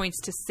that points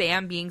to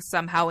Sam being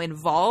somehow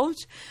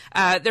involved.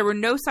 There were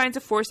no signs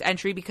of forced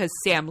entry because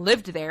Sam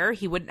lived there.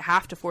 He wouldn't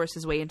have to force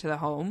his way into the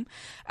home.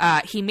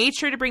 He made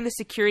sure to bring the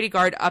security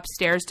guard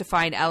upstairs to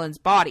find Ellen's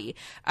body.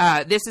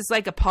 This is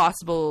a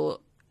possible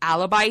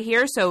alibi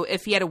here. So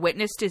if he had a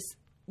witness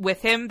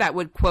with him that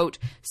would, quote,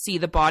 see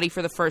the body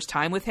for the first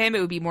time with him, it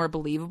would be more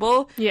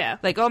believable. Yeah.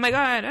 Oh my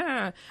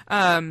God.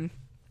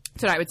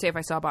 So I would say if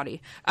I saw a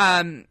body.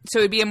 So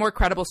it would be a more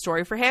credible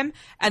story for him.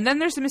 And then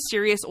there's the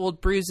mysterious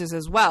old bruises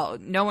as well.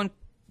 No one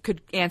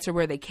could answer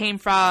where they came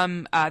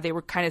from. They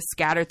were kind of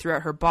scattered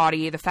throughout her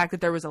body. The fact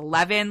that there was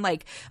 11,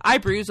 I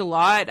bruise a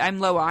lot. I'm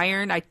low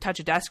iron. I touch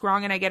a desk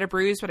wrong and I get a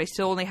bruise, but I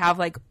still only have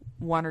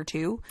 1 or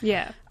 2.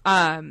 Yeah.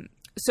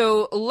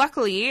 So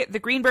luckily, the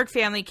Greenberg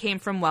family came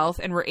from wealth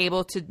and were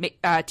able to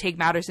take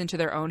matters into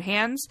their own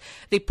hands.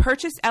 They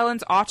purchased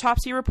Ellen's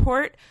autopsy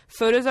report,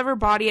 photos of her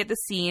body at the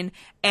scene,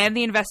 and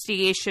the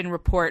investigation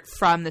report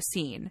from the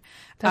scene.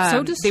 That's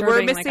so disturbing. They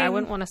were missing... I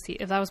wouldn't want to see...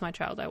 If that was my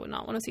child, I would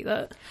not want to see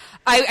that.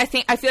 I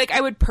feel like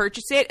I would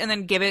purchase it and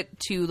then give it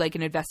to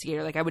an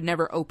investigator. I would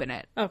never open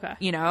it. Okay.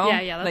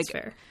 Yeah, that's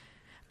fair.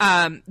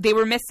 They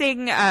were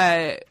missing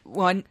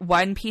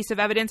one piece of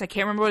evidence. I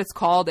can't remember what it's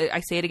called.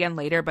 I say it again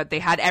later, but they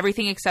had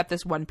everything except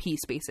this one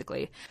piece,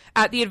 basically.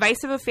 At the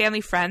advice of a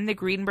family friend, the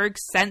Greenbergs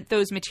sent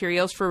those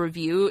materials for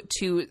review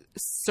to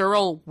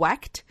Cyril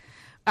Wecht,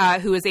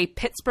 who is a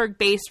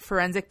Pittsburgh-based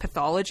forensic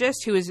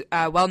pathologist who is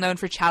well known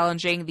for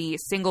challenging the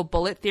single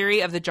bullet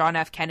theory of the John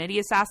F. Kennedy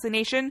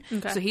assassination.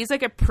 Okay. So he's a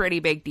pretty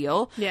big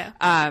deal. Yeah.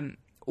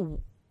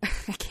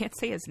 I can't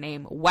say his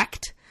name.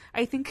 Wecht,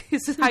 I think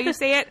is how you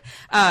say it,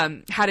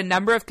 had a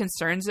number of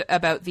concerns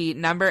about the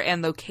number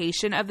and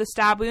location of the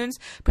stab wounds,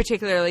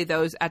 particularly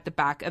those at the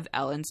back of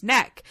Ellen's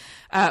neck.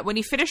 When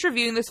he finished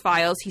reviewing those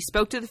files, he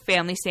spoke to the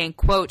family saying,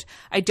 quote,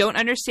 "I don't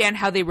understand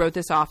how they wrote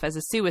this off as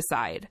a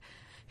suicide."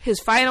 His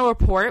final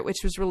report,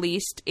 which was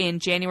released in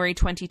January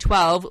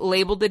 2012,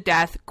 labeled the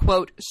death,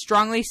 quote,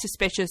 "strongly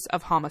suspicious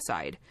of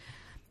homicide."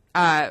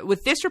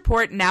 With this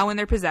report now in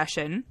their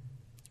possession,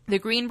 the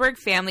Greenberg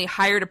family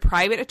hired a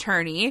private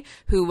attorney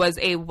who was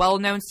a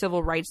well-known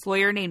civil rights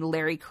lawyer named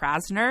Larry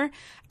Krasner.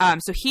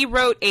 So he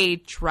wrote a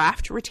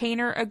draft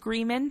retainer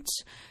agreement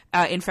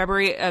in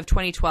February of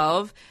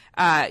 2012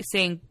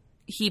 saying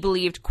he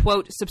believed,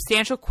 quote,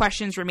 substantial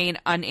questions remain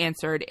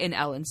unanswered in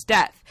Ellen's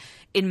death.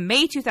 In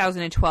May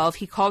 2012,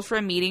 he called for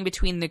a meeting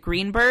between the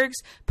Greenbergs,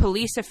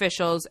 police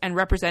officials, and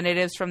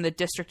representatives from the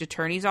district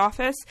attorney's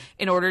office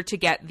in order to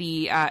get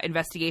the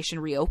investigation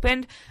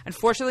reopened.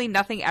 Unfortunately,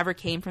 nothing ever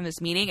came from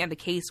this meeting, and the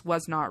case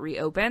was not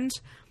reopened.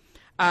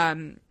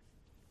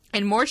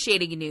 In more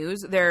shady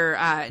news,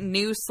 their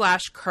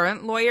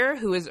new/current lawyer,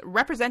 who is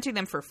representing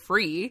them for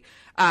free,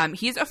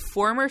 he's a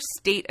former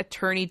state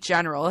attorney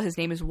general. His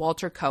name is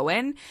Walter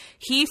Cohen.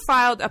 He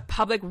filed a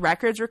public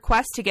records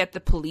request to get the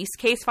police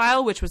case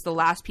file, which was the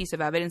last piece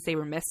of evidence they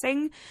were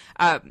missing,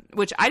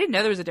 which I didn't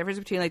know there was a difference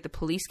between like the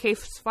police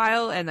case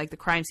file and like the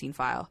crime scene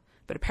file,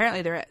 but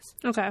apparently there is.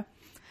 Okay.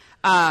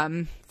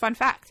 Fun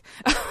fact.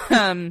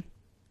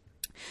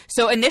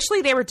 So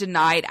initially they were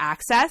denied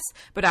access,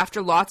 but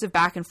after lots of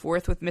back and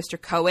forth with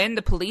Mr. Cohen,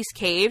 the police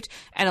caved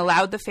and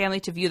allowed the family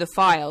to view the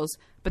files,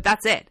 but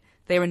that's it.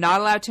 They were not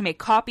allowed to make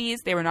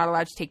copies, they were not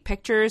allowed to take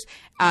pictures,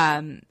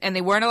 and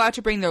they weren't allowed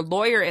to bring their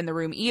lawyer in the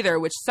room either,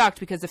 which sucked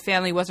because the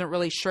family wasn't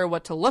really sure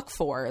what to look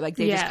for. Like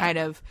they just kind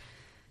of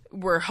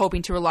were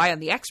hoping to rely on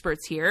the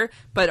experts here,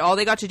 but all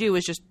they got to do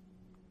was just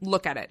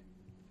look at it.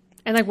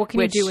 And, like, what can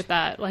you do with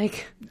that?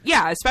 Like,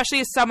 yeah, especially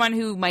as someone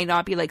who might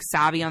not be, like,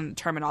 savvy on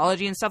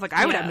terminology and stuff. Like,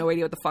 I would have no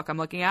idea what the fuck I'm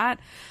looking at.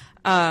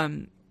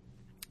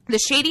 The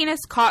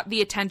shadiness caught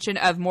the attention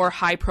of more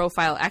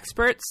high-profile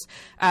experts.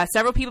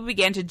 Several people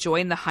began to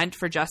join the hunt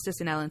for justice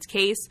in Ellen's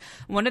case.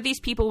 One of these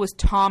people was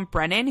Tom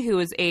Brennan, who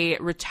is a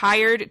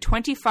retired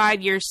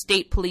 25-year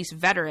state police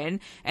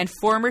veteran and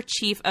former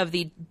chief of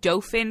the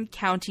Dauphin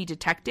County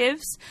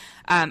Detectives.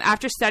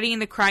 After studying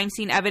the crime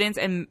scene evidence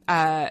and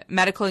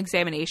medical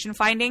examination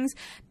findings,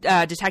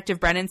 Detective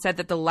Brennan said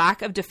that the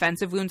lack of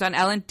defensive wounds on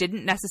Ellen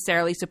didn't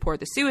necessarily support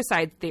the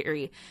suicide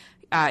theory.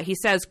 He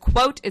says,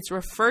 quote, it's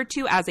referred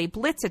to as a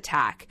blitz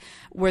attack,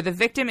 where the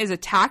victim is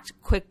attacked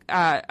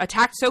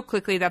so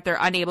quickly that they're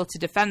unable to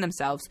defend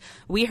themselves.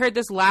 We heard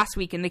this last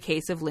week in the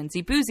case of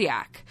Lindsay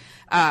Buziak.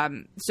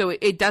 So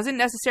it doesn't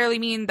necessarily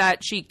mean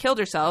that she killed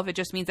herself. It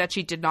just means that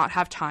she did not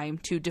have time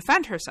to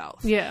defend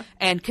herself. Yeah.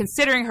 And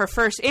considering her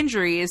first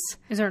injuries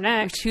is her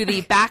neck to the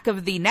back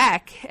of the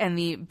neck and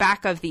the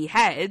back of the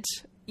head,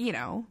 you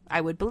know, I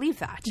would believe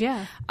that.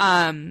 Yeah.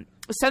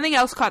 Something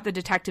else caught the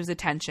detective's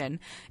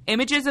attention.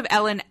 Images of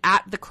Ellen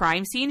at the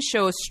crime scene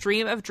show a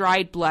stream of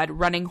dried blood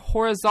running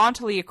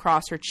horizontally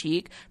across her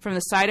cheek from the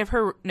side of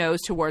her nose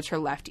towards her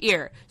left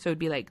ear. So it would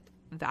be like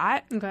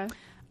that. Okay.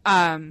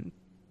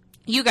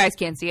 You guys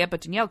can't see it, but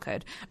Danielle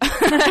could.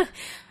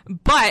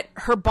 But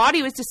her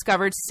body was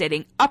discovered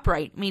sitting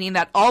upright, meaning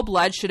that all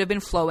blood should have been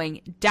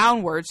flowing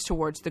downwards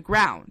towards the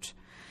ground.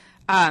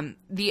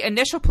 The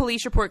initial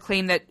police report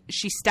claimed that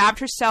she stabbed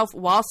herself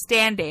while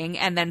standing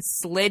and then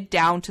slid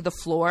down to the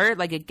floor,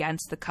 like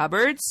against the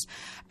cupboards,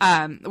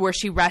 where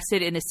she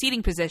rested in a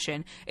seating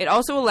position. It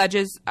also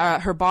alleges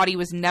her body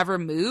was never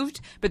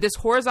moved, but this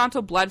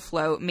horizontal blood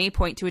flow may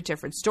point to a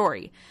different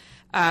story.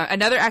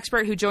 Another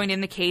expert who joined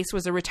in the case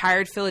was a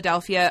retired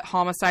Philadelphia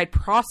homicide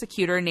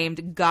prosecutor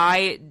named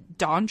Guy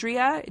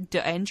D'Andrea.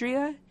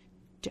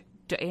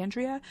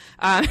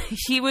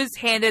 He was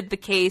handed the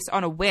case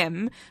on a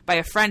whim by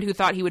a friend who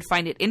thought he would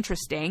find it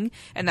interesting,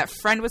 and that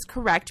friend was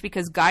correct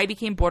because Guy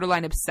became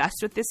borderline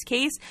obsessed with this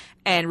case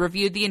and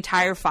reviewed the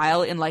entire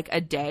file in like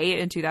a day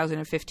in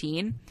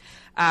 2015.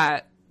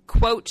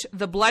 Quote,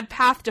 the blood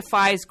path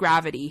defies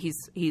gravity,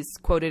 he's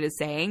quoted as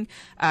saying.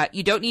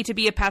 You don't need to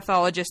be a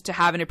pathologist to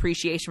have an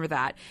appreciation for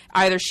that.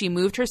 Either she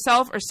moved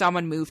herself or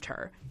someone moved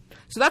her.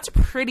 So that's a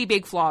pretty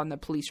big flaw in the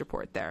police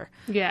report there.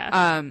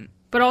 Yeah.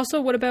 But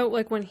also, what about,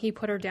 like, when he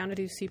put her down to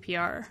do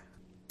CPR?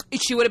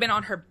 She would have been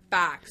on her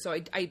back, so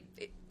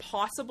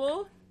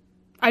possible.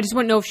 I just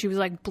wouldn't know if she was,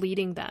 like,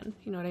 bleeding then.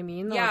 You know what I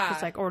mean? Yeah. Or if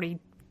it's, like, already...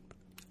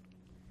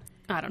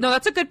 I don't know. No,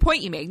 that's a good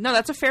point you make. No,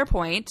 that's a fair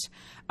point.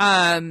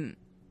 I'm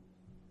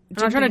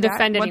not trying to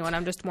defend anyone.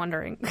 I'm just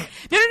wondering. No.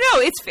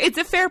 It's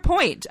a fair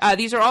point.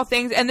 These are all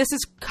things, and this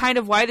is kind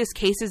of why this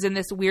case is in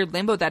this weird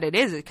limbo that it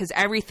is, because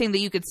everything that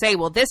you could say,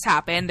 well, this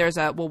happened, there's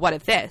a, well, what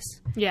if this?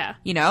 Yeah.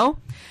 You know?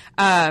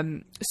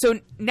 So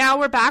now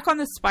we're back on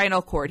the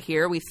spinal cord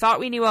here. We thought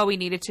we knew all we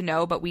needed to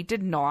know, but we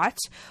did not.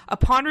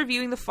 Upon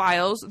reviewing the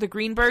files, the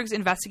Greenberg's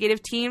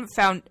investigative team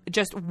found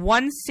just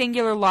one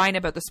singular line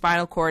about the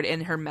spinal cord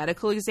in her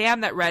medical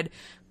exam that read,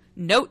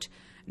 note,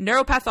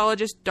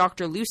 neuropathologist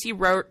Dr. Lucy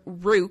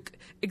Rook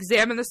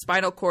examined the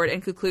spinal cord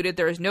and concluded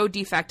there is no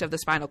defect of the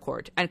spinal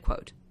cord, end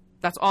quote.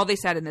 That's all they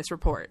said in this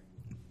report.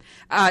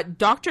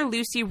 Dr.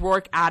 Lucy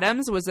Rourke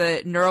Adams was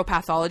a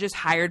neuropathologist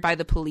hired by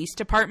the police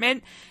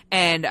department,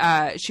 and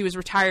she was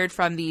retired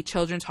from the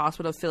Children's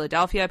Hospital of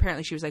Philadelphia.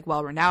 Apparently she was like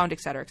well-renowned, et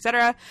cetera, et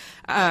cetera.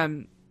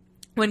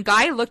 When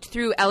Guy looked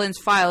through Ellen's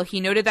file,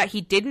 he noted that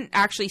he didn't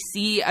actually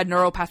see a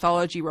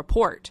neuropathology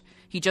report.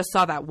 He just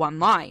saw that one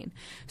line.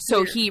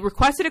 So he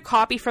requested a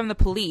copy from the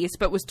police,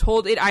 but was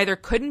told it either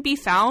couldn't be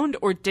found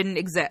or didn't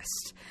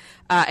exist.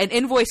 An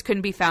invoice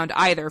couldn't be found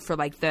either for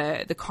like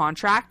the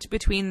contract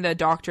between the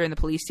doctor and the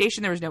police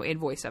station. There was no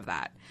invoice of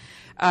that.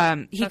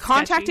 He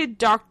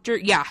contacted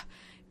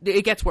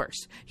it gets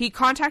worse. He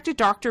contacted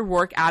Dr.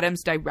 Rourke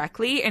Adams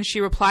directly, and she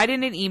replied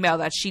in an email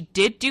that she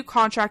did do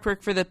contract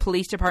work for the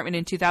police department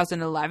in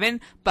 2011,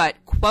 but,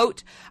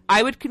 quote,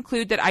 I would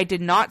conclude that I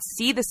did not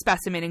see the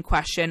specimen in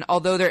question,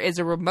 although there is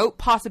a remote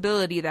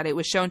possibility that it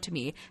was shown to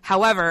me.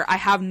 However, I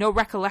have no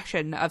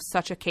recollection of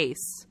such a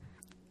case.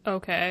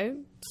 Okay,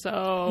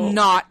 so...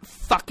 Not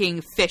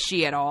fucking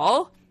fishy at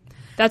all.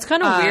 That's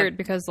kind of weird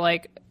because,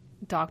 like,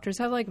 doctors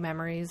have, like,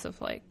 memories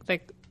of, like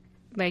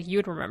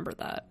you'd remember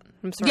that.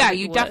 I'm sorry. Yeah,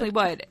 you definitely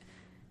would.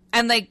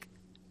 And, like,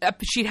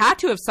 she'd had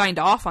to have signed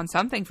off on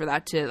something for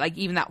that to, like,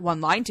 even that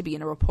one line to be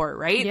in a report,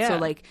 right? Yeah. So,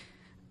 like,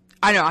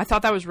 I don't know. I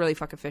thought that was really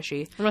fucking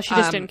fishy. Unless she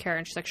just didn't care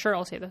and she's like, sure,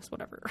 I'll say this,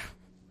 whatever.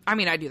 I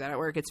mean, I do that at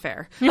work. It's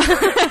fair.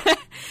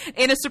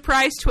 In a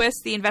surprise twist,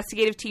 the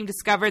investigative team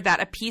discovered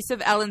that a piece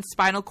of Ellen's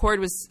spinal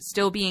cord was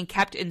still being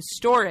kept in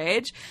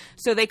storage.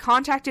 So they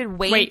contacted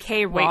Wayne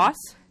K. Ross.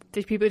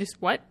 Did people just,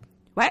 what?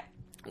 What?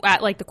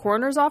 At, like, the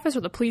coroner's office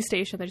or the police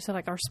station? They just have,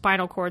 like, our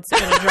spinal cords in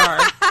a jar.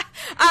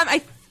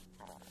 I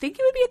think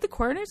it would be at the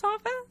coroner's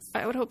office.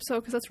 I would hope so,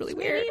 because that's really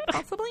weird.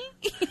 Possibly.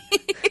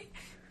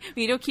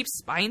 You don't keep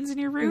spines in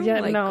your room?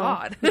 Yeah, like, no.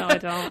 God. No, I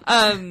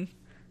don't.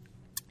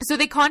 So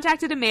they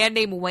contacted a man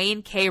named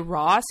Wayne K.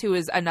 Ross, who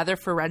is another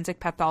forensic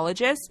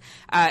pathologist,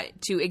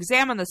 to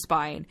examine the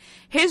spine.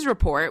 His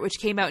report, which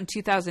came out in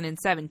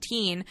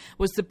 2017,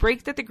 was the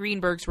break that the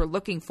Greenbergs were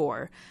looking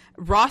for.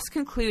 Ross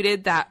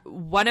concluded that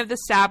one of the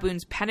stab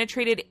wounds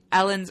penetrated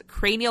Ellen's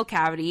cranial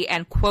cavity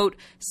and, quote,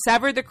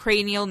 severed the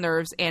cranial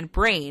nerves and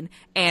brain,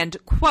 and,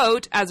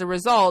 quote, as a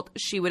result,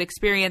 she would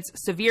experience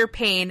severe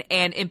pain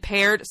and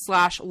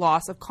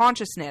impaired/loss of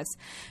consciousness,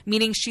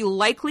 meaning she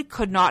likely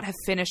could not have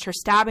finished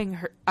stabbing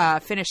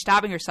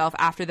herself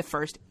after the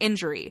first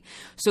injury.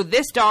 So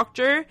this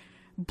doctor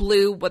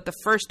blew what the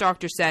first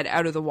doctor said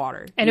out of the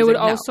water. And it would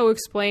also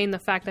explain the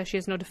fact that she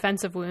has no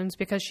defensive wounds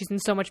because she's in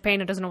so much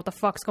pain and doesn't know what the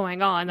fuck's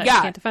going on that she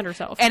can't defend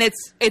herself. And he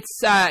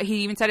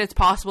even said it's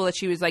possible that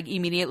she was like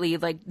immediately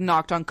like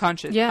knocked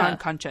unconscious. Yeah.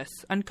 Unconscious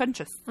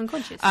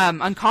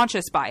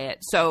by it.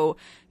 So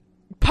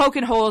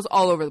poking holes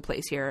all over the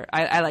place here.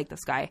 I like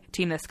this guy.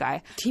 Team this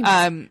guy.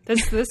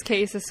 This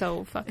case is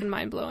so fucking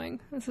mind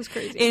blowing. This is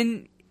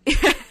crazy.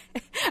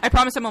 I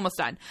promise I'm almost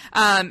done.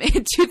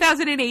 In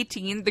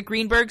 2018, the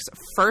Greenbergs'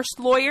 first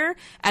lawyer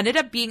ended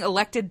up being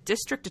elected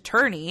district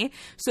attorney,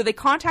 so they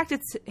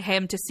contacted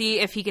him to see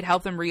if he could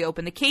help them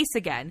reopen the case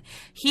again.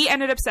 He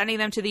ended up sending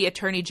them to the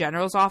attorney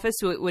general's office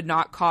so it would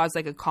not cause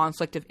like a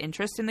conflict of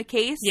interest in the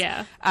case.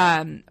 Yeah.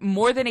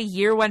 More than a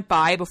year went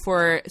by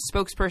before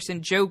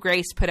spokesperson Joe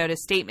Grace put out a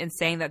statement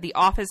saying that the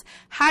office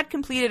had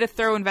completed a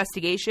thorough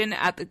investigation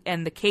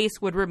and the case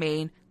would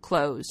remain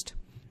closed.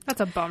 That's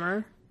a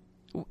bummer.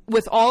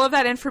 With all of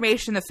that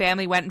information the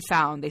family went and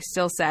found, they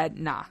still said,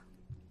 nah.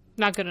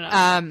 Not good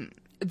enough.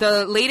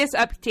 The latest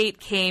update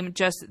came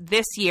just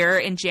this year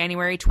in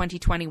January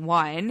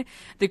 2021.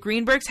 The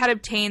Greenbergs had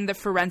obtained the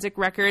forensic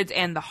records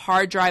and the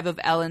hard drive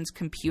of Ellen's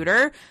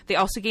computer. They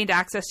also gained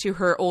access to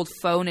her old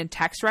phone and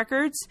text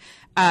records.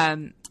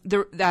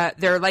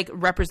 Their like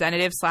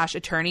representative /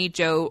 attorney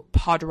Joe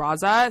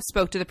Podraza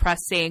spoke to the press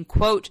saying,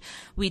 quote,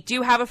 we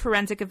do have a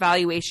forensic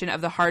evaluation of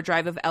the hard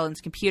drive of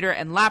Ellen's computer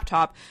and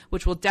laptop,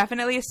 which will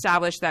definitely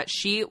establish that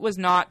she was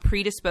not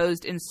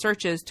predisposed in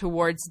searches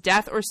towards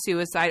death or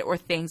suicide or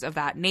things of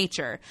that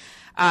nature.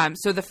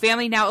 So the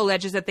family now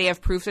alleges that they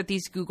have proof that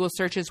these Google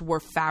searches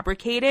were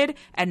fabricated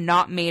and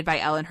not made by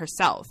Ellen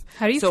herself.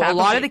 How do you so a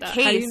lot of the that?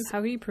 case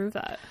How do you prove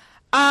that?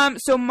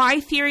 So my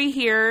theory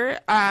here,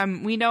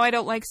 we know I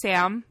don't like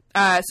Sam.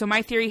 So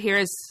my theory here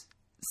is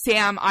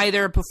Sam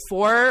either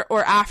before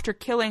or after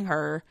killing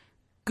her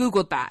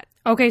Googled that.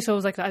 Okay, so it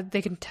was like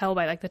they can tell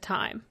by like the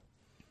time.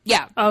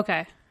 Yeah.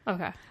 Okay.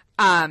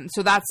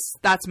 So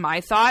that's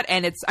my thought,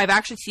 and I've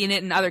actually seen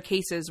it in other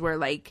cases where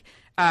like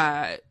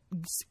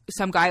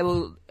some guy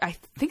will, I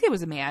think it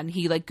was a man,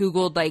 he like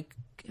Googled like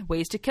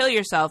ways to kill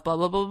yourself, blah,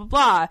 blah, blah, blah,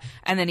 blah.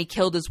 And then he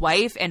killed his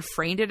wife and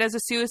framed it as a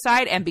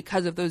suicide. And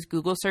because of those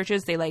Google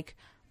searches, they like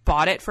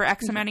bought it for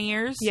X amount of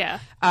years. Yeah.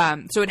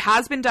 So it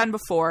has been done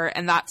before.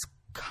 And that's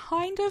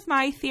kind of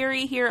my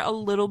theory here a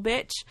little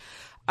bit.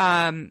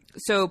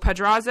 So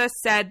Pedraza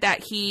said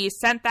that he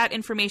sent that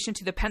information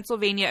to the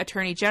Pennsylvania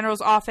Attorney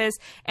General's office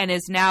and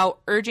is now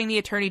urging the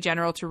Attorney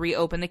General to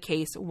reopen the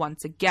case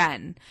once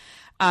again.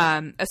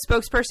 A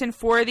spokesperson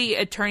for the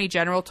Attorney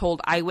General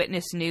told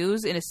Eyewitness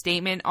News in a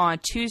statement on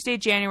Tuesday,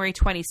 January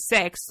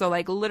 26th, so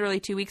like literally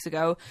 2 weeks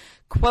ago,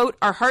 quote,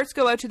 our hearts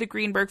go out to the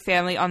Greenberg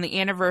family on the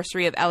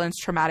anniversary of Ellen's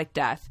traumatic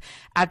death.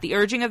 At the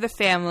urging of the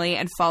family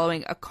and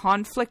following a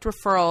conflict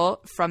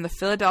referral from the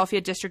Philadelphia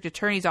District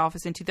Attorney's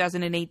Office in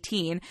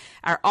 2018,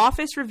 our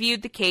office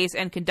reviewed the case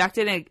and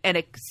conducted an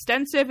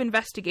extensive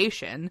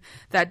investigation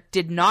that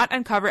did not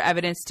uncover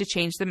evidence to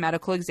change the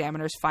medical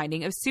examiner's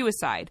finding of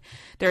suicide.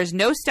 There is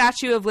no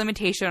statute of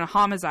limitation on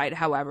homicide,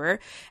 however,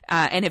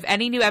 and if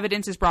any new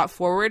evidence is brought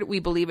forward, we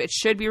believe it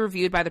should be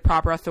reviewed by the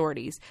proper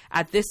authorities.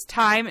 At this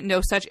time,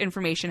 no such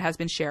information has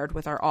been shared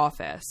with our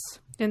office.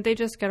 Didn't they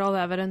just get all the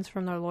evidence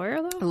from their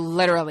lawyer, though?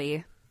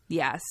 Literally,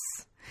 yes.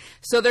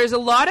 So there's a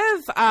lot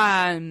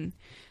of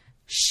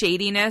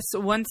shadiness,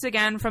 once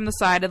again, from the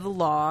side of the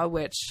law,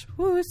 which,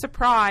 whoo,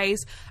 surprise.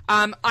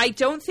 I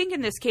don't think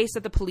in this case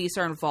that the police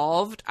are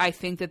involved. I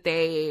think that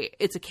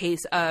it's a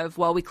case of,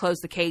 well, we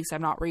closed the case,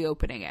 I'm not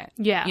reopening it.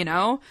 Yeah. You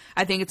know?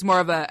 I think it's more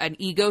of an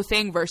ego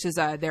thing versus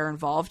a they're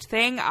involved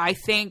thing. I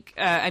think,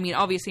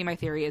 obviously my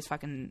theory is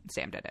fucking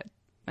Sam did it.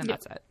 And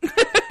that's it.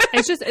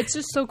 It's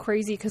just so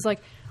crazy because,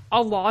 like,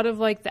 a lot of,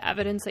 like, the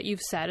evidence that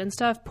you've said and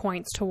stuff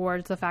points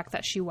towards the fact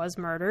that she was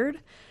murdered.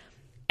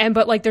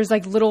 But like, there's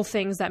like little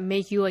things that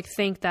make you like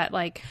think that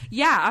like,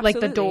 yeah, absolutely.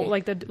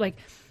 like the door,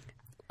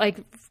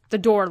 like the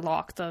door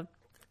lock, that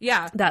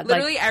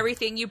literally like,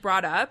 everything you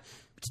brought up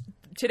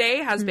today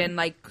has been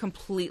like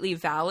completely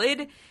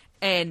valid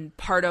and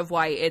part of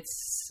why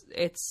it's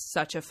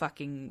such a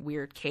fucking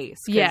weird case.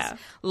 Yeah.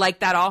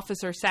 Like that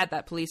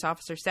police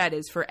officer said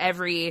is for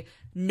every,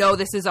 no,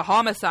 this is a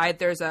homicide,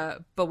 there's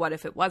a, but what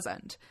if it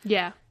wasn't?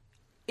 Yeah.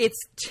 It's,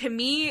 to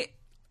me,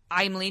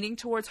 I'm leaning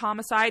towards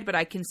homicide, but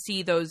I can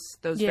see those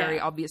very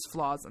obvious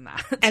flaws in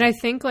that. And I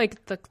think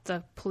like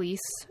the police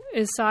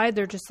side,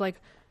 they're just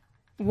like,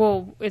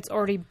 well, it's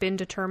already been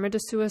determined a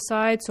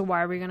suicide, so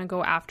why are we going to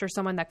go after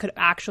someone that could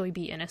actually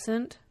be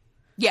innocent?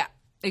 Yeah,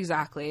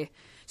 exactly.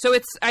 So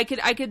it's I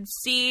could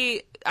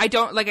see, I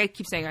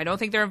keep saying, I don't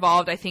think they're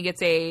involved. I think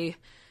it's a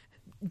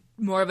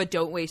more of a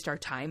don't waste our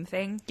time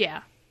thing.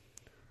 Yeah.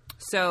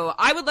 So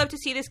I would love to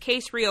see this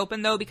case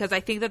reopened though, because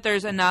I think that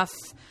there's enough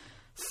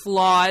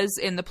flaws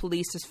in the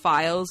police's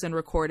files and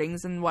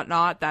recordings and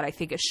whatnot that I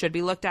think it should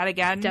be looked at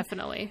again.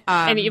 Definitely.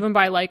 And even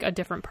by like a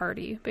different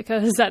party,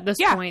 because at this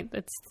point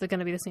it's going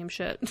to be the same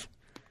shit.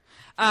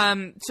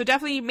 So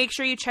definitely make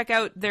sure you check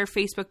out their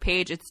Facebook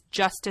page. It's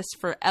Justice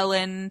for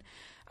Ellen.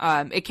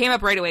 It came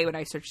up right away when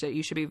I searched it.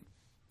 You should be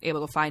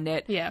able to find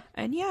it. Yeah.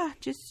 And yeah,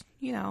 just,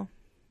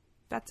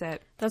 that's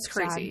it. That's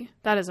crazy. Sad.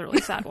 That is a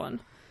really sad one.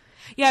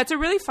 Yeah, it's a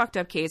really fucked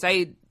up case.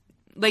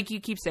 Like you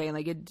keep saying,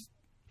 like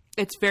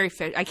it's very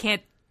I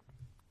can't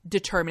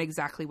determine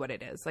exactly what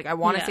it is. Like, I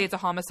want to say it's a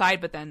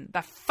homicide, but then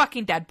that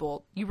fucking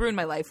deadbolt, you ruined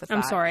my life with that.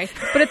 I'm sorry.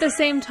 But at the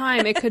same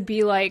time, it could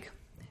be like,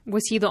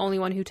 was he the only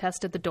one who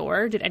tested the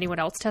door? Did anyone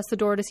else test the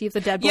door to see if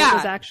the deadbolt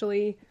was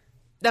actually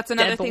That's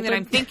another thing that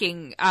I'm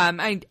thinking.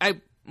 I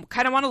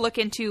kind of want to look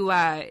into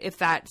if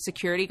that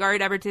security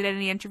guard ever did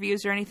any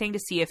interviews or anything to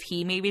see if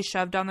he maybe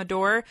shoved on the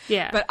door.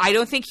 Yeah. But I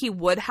don't think he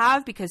would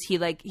have, because he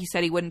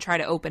said he wouldn't try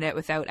to open it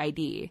without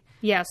ID.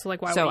 Yeah, so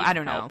like why would he I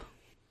don't know.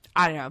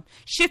 I don't know.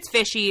 Shit's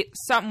fishy.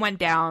 Something went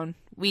down.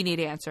 We need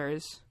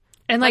answers.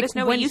 And let us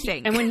know what you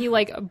think. And when he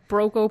like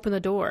broke open the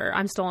door,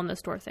 I'm still on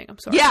this door thing. I'm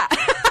sorry. Yeah.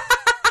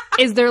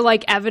 Is there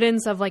like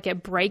evidence of like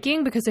it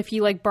breaking? Because if he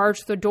like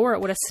barged the door,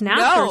 it would have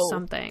snapped or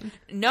something.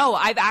 No,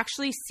 I've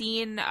actually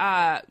seen.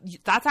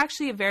 That's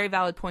actually a very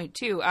valid point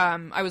too.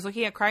 I was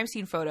looking at crime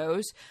scene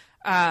photos,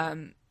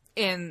 and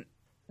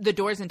the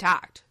door's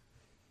intact.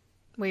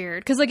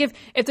 Weird, because like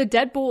if the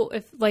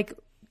deadbolt,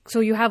 so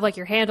you have like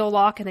your handle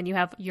lock, and then you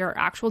have your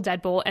actual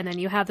deadbolt, and then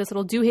you have this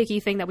little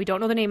doohickey thing that we don't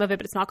know the name of it,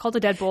 but it's not called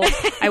a deadbolt.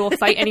 I will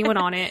fight anyone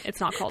on it. It's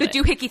not called the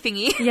doohickey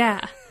thingy.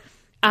 Yeah.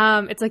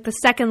 It's like the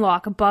second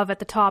lock above at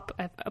the top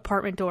of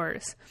apartment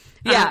doors.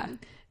 Yeah.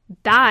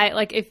 That,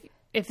 like, if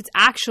it's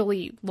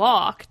actually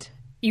locked,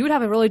 you would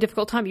have a really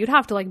difficult time. You'd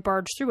have to like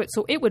barge through it,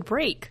 so it would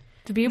break.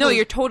 To be able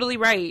you're totally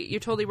right.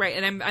 You're totally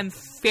right. And I'm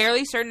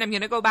fairly certain I'm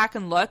going to go back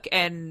and look,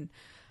 and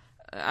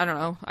I don't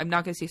know. I'm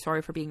not going to say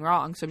sorry for being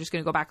wrong, so I'm just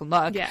going to go back and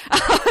look. Yeah.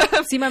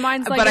 See, my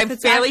mind's like, but I'm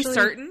fairly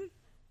certain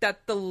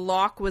that the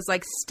lock was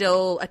like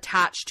still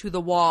attached to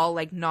the wall,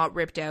 like not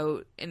ripped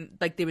out, and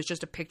like there was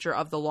just a picture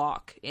of the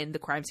lock in the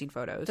crime scene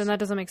photos. Then that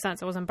doesn't make sense.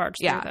 It wasn't barged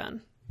through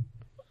then.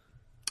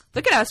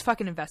 Look at us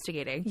fucking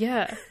investigating.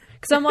 Yeah.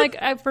 Because I'm like,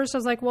 at first I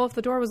was like, well, if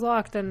the door was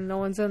locked, then no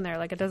one's in there.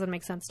 Like, it doesn't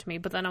make sense to me.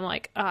 But then I'm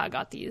like, I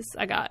got these.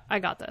 I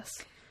got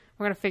this.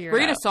 We're going to figure it out.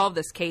 We're going to solve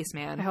this case,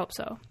 man. I hope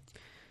so.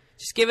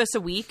 Just give us a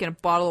week and a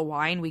bottle of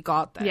wine. We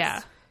got this.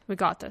 Yeah. We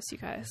got this, you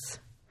guys.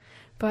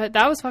 But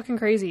that was fucking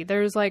crazy.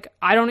 There's like,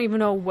 I don't even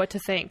know what to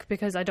think,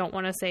 because I don't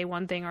want to say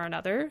one thing or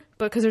another,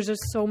 but because there's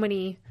just so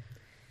many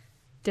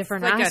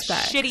different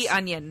aspects. A shitty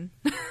onion.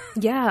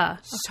 Yeah.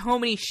 So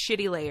many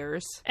shitty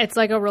layers. It's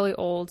like a really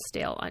old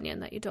stale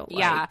onion that you don't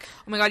like. Yeah.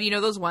 Oh my God. You know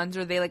those ones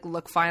where they like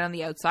look fine on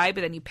the outside,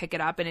 but then you pick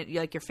it up and it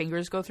like your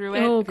fingers go through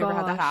it? Oh, Have you ever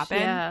had that happen?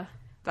 Yeah.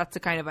 That's the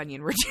kind of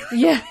onion we're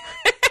doing. Yeah.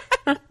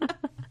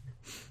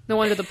 No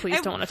wonder the police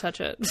don't want to touch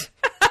it.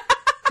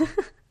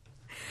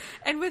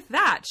 And with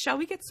that, shall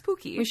we get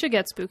spooky? We should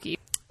get spooky.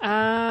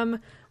 We're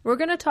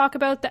going to talk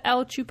about the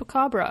El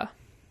Chupacabra.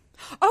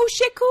 Oh,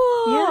 shit,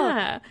 cool.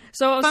 Yeah.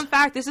 So Fun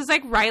fact, this is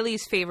like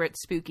Riley's favorite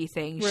spooky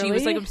thing. Really? She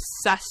was like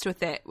obsessed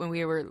with it when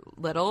we were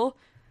little.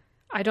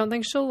 I don't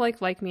think she'll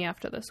like me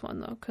after this one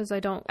though, because I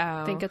don't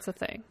think Oh. it's a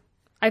thing.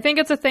 I think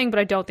it's a thing, but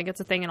I don't think it's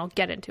a thing, and I'll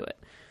get into it.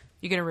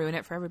 You're going to ruin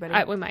it for everybody.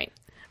 We might.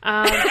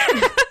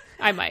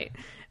 I might.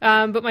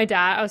 But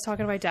I was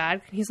talking to my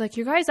dad. He's like,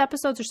 you guys'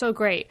 episodes are so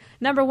great.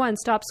 Number 1,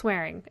 stop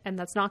swearing. And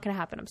that's not going to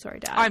happen. I'm sorry,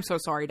 Dad. I'm so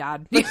sorry,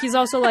 Dad. But he's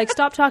also like,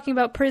 stop talking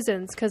about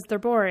prisons because they're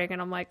boring.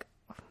 And I'm like,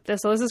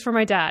 this is for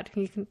my dad.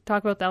 He can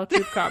talk about the El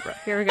Chupacabra.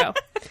 Here we go.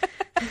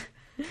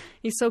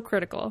 He's so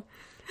critical.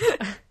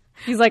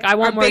 He's like, I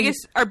want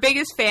our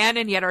biggest fan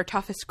and yet our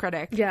toughest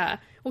critic. Yeah.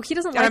 Well, he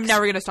doesn't And I'm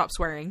never going to stop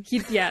swearing.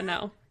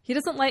 No. He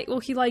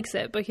doesn't he likes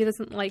it, but he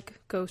doesn't like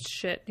ghost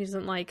shit. He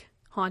doesn't like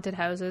haunted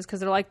houses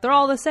because they're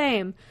all the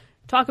same.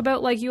 Talk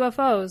about like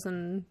UFOs,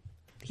 and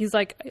he's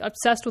like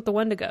obsessed with the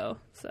Wendigo.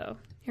 So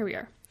here we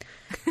are.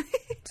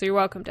 So you're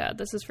welcome, Dad.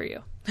 This is for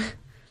you.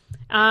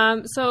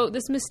 So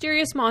this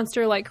mysterious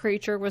monster-like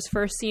creature was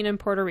first seen in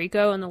Puerto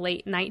Rico in the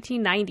late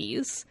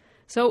 1990s.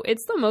 So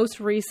it's the most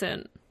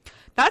recent.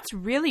 That's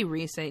really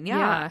recent,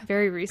 yeah.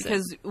 Very recent.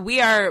 Because we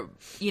are,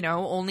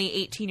 only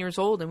 18 years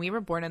old, and we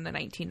were born in the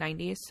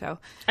 1990s. So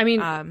I mean,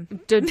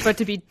 but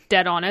to be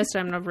dead honest,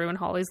 I'm gonna ruin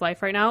Holly's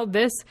life right now.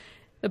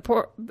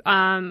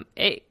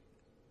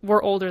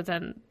 We're older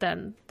than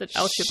the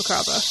El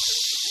Chupacabra.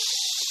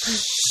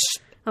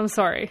 I'm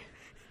sorry.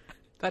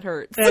 That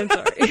hurts. I'm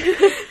sorry.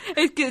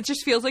 It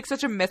just feels like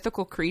such a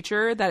mythical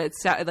creature that it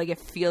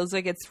feels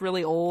like it's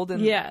really old,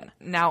 and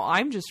now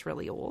I'm just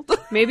really old.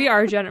 Maybe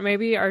our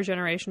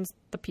generation's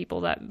the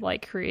people that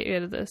like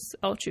created this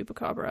El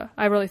Chupacabra.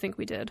 I really think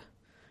we did.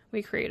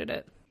 We created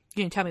it.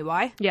 You can tell me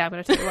why? Yeah, I'm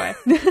gonna tell you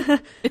why.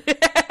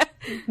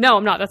 No,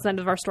 I'm not. That's the end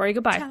of our story.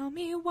 Goodbye. Tell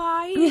me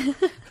why.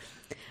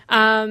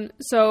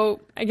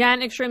 So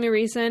again, extremely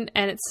recent,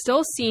 and it's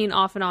still seen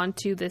off and on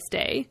to this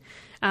day.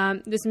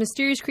 This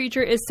mysterious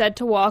creature is said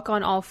to walk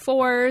on all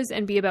fours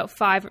and be about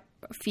 5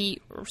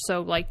 feet or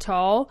so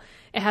tall.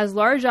 It has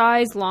large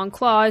eyes, long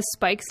claws,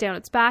 spikes down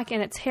its back,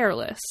 and it's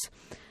hairless.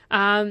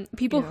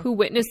 People who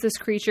witness this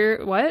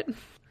creature, what?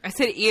 I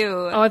said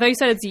ew. Oh, I thought you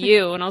said it's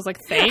you, and I was like,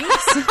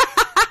 thanks.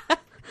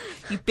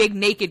 You big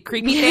naked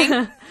creepy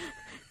thing.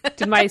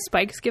 Did my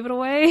spikes give it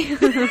away?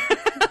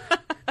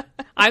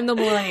 I'm the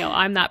millennial.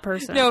 I'm that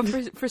person. No,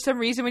 for some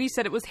reason when you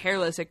said it was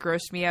hairless, it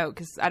grossed me out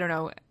because I don't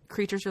know.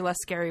 Creatures are less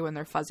scary when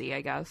they're fuzzy,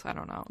 I guess. I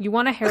don't know. You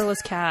want a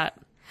hairless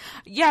cat.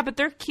 Yeah, but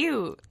they're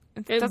cute.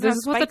 This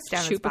is what the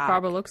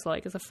Chupacabra looks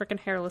like. It's a freaking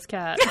hairless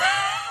cat.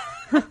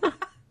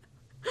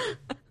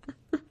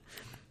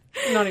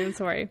 Not even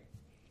sorry.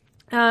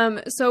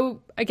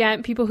 So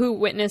again, people who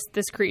witness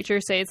this creature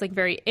say it's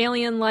very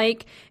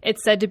alien-like.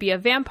 It's said to be a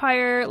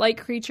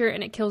vampire-like creature,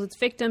 and it kills its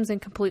victims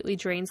and completely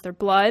drains their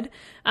blood.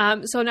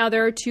 So now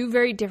there are 2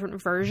 very different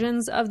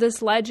versions of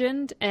this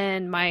legend,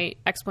 and my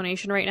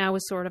explanation right now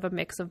is sort of a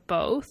mix of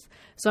both.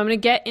 So I'm going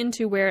to get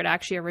into where it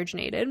actually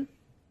originated.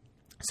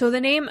 So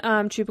the name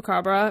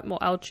Chupacabra,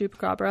 El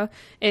Chupacabra,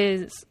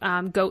 is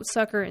goat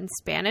sucker in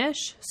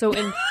Spanish. So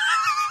in...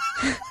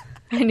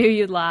 I knew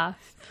you'd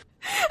laugh.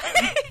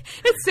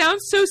 It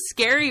sounds so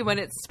scary when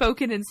it's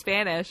spoken in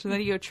Spanish, and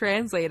then you go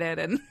translate it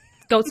and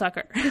goat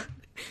sucker.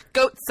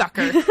 Goat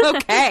sucker.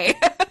 Okay.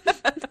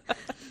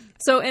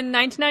 So in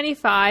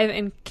 1995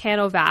 in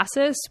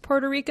Canovasas,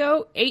 Puerto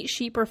Rico, 8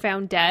 sheep were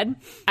found dead.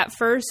 At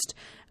first,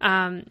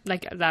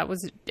 that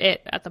was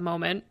it at the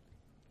moment.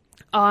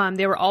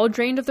 They were all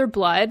drained of their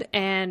blood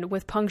and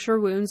with puncture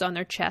wounds on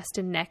their chest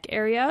and neck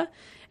area,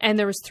 and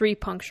there was 3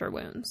 puncture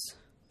wounds.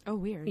 Oh,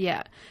 weird.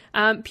 Yeah.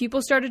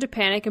 People started to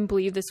panic and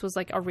believe this was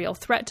a real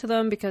threat to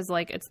them because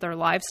it's their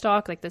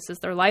livestock. This is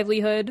their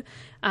livelihood.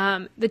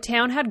 The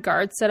town had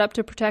guards set up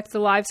to protect the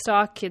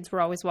livestock. Kids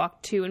were always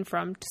walked to and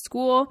from to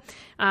school.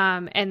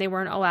 And they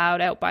weren't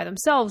allowed out by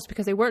themselves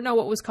because they weren't know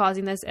what was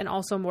causing this. And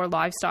also more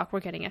livestock were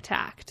getting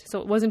attacked.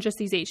 So it wasn't just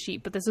these 8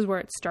 sheep, but this is where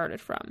it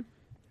started from.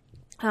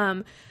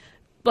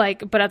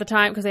 But at the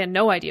time, because they had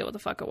no idea what the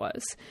fuck it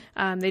was,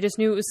 they just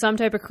knew it was some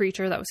type of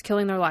creature that was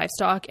killing their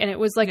livestock, and it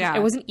was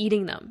it wasn't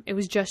eating them; it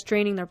was just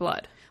draining their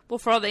blood. Well,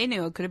 for all they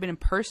knew, it could have been in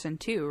person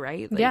too,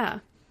 right? Yeah.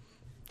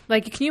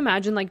 Can you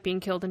imagine being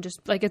killed and just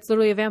it's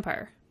literally a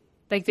vampire?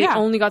 They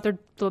only got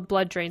the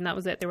blood drained. That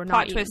was it. They were not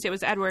Plot eaten. twist. It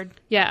was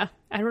Edward. Yeah,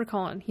 Edward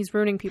Cullen. He's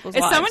ruining people's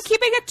lives. Is someone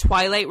keeping a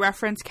Twilight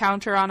reference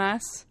counter on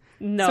us?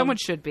 No, someone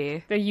should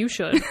be. You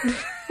should.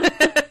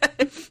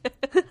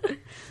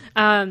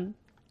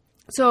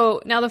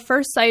 So now the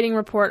first sighting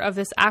report of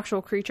this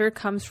actual creature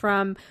comes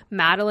from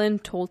Madeline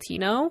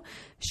Tolentino.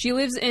 She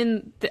lives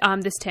in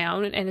this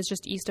town and is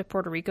just east of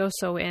Puerto Rico,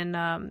 so in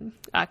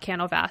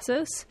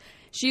Canovasas.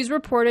 She's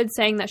reported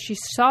saying that she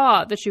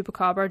saw the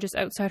Chupacabra just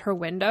outside her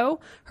window.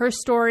 Her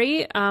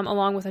story,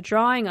 along with a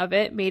drawing of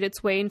it, made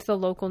its way into the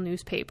local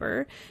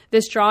newspaper.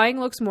 This drawing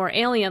looks more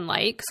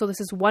alien-like, so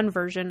this is one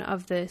version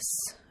of this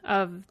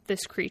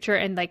creature,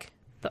 and the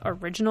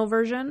original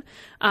version.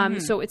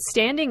 So it's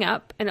standing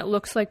up and it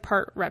looks like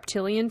part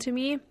reptilian to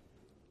me.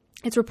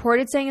 It's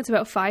reported saying it's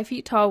about 5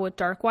 feet tall with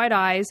dark, wide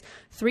eyes,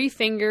 3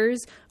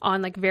 fingers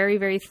on like very,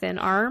 very thin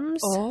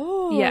arms.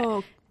 Oh.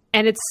 Yeah.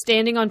 And it's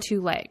standing on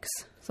 2 legs.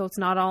 So it's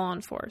not all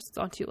on 4. It's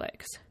on 2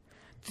 legs.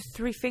 The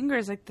 3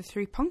 fingers, like the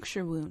 3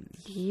 puncture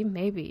wounds. Yeah,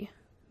 maybe.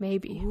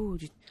 Ooh,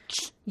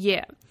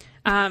 Yeah.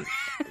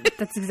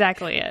 That's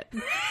exactly it.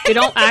 They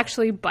don't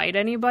actually bite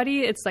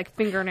anybody. It's like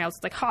fingernails.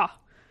 It's like, ha.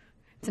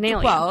 It's an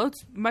alien. Well,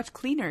 it's much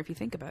cleaner if you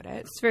think about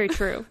it. It's very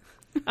true.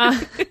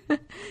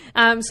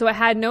 So it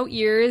had no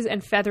ears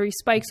and feathery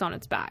spikes on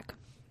its back.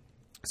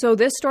 So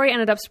this story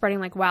ended up spreading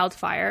like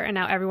wildfire, and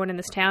now everyone in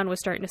this town was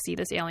starting to see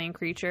this alien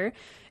creature.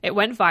 It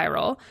went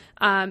viral.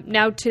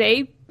 Now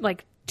today,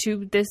 like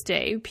to this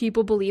day,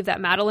 people believe that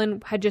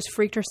Madeline had just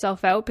freaked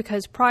herself out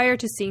because prior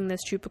to seeing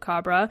this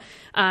chupacabra,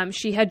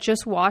 she had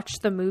just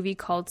watched the movie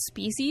called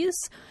Species,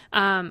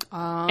 and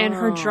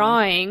her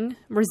drawing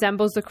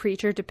resembles the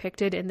creature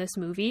depicted in this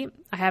movie.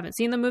 I haven't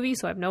seen the movie,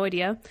 so I have no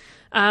idea.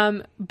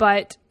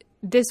 But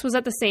this was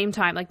at the same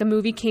time, like the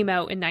movie came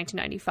out in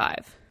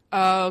 1995.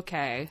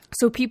 Okay.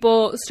 So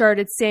people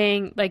started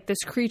saying like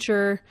this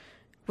creature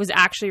was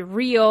actually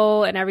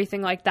real and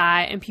everything like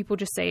that. And people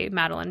just say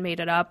Madeline made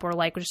it up or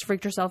like just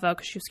freaked herself out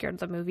because she was scared of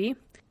the movie.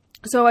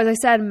 So as I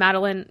said,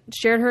 Madeline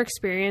shared her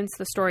experience.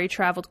 The story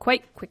traveled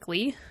quite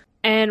quickly.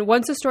 And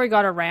once the story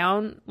got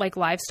around, like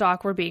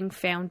livestock were being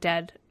found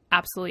dead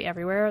absolutely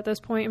everywhere at this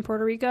point in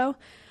Puerto Rico.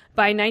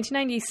 By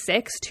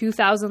 1996,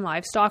 2,000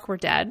 livestock were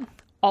dead.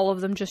 All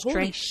of them just Holy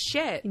drained.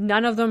 shit.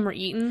 None of them were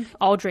eaten.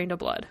 All drained of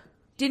blood.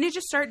 Didn't it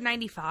just start in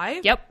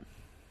 95? Yep.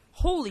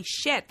 Holy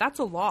shit, that's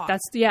a lot.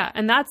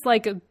 And that's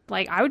like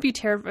I would be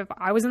terrified. If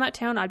I was in that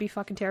town, I'd be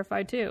fucking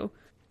terrified too.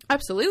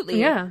 Absolutely.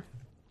 Yeah.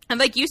 And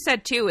like you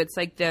said too, it's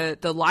like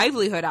the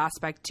livelihood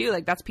aspect too.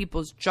 Like that's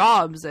people's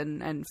jobs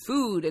and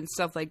food and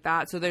stuff like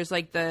that. So there's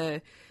like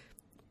the,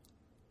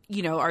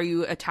 you know, are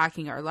you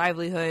attacking our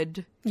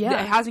livelihood?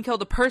 Yeah. It hasn't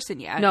killed a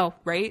person yet. No.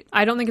 Right?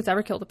 I don't think it's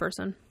ever killed a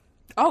person.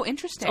 Oh,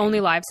 interesting. It's only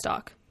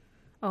livestock.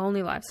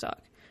 Only livestock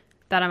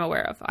that I'm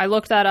aware of. I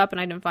looked that up and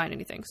I didn't find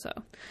anything, so.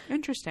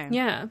 Interesting.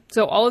 Yeah.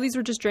 So all of these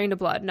were just drained of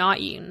blood, not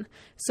eaten.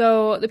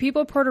 So the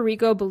people of Puerto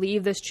Rico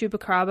believe this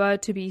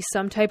chupacabra to be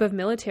some type of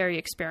military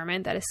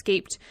experiment that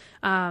escaped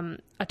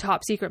a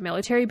top secret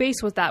military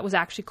base that was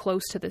actually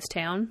close to this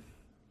town.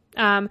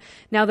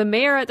 Now the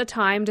mayor at the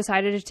time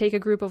decided to take a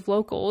group of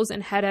locals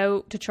and head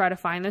out to try to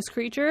find this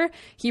creature.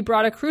 He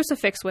brought a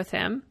crucifix with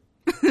him.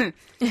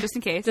 Just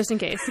in case. Just in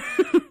case.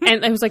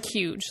 And it was like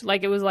huge.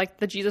 Like it was like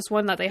the Jesus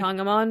one that they hung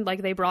him on.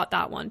 Like they brought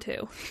that one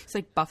too. It's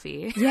like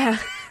Buffy. Yeah.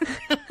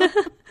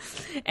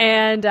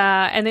 And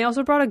they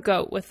also brought a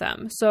goat with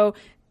them. So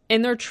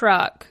in their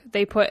truck,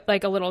 they put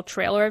like a little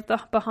trailer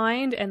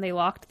behind and they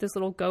locked this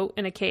little goat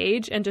in a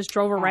cage and just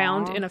drove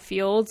around in a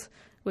field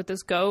with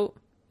this goat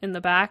in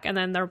the back. And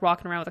then they're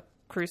walking around with a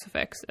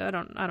crucifix. I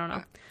don't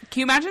know. Can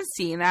you imagine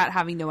seeing that,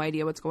 having no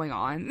idea what's going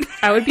on?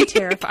 I would be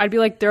terrified. I'd be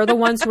like, they're the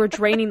ones who are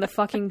draining the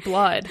fucking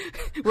blood.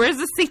 Where's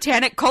the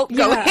satanic cult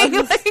going?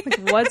 Yeah, like,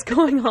 what's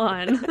going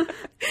on?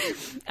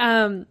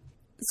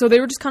 So they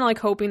were just kind of like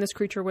hoping this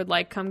creature would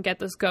like come get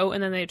this goat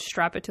and then they'd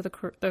strap it to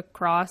the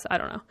cross. I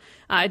don't know.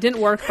 It didn't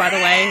work, by the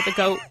way. The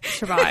goat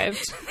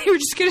survived. They were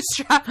just going to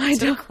strap it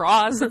to the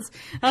cross.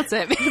 That's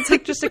it. It's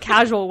like just a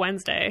casual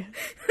Wednesday.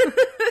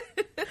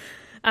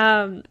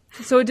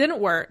 So it didn't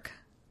work.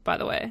 By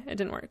the way, it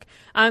didn't work.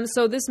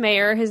 So this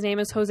mayor, his name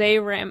is Jose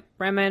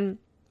Ramon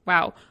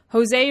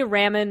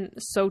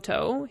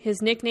Soto.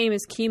 His nickname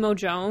is Chemo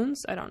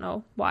Jones. I don't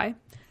know why,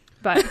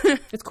 but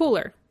it's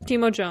cooler.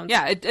 Chemo Jones.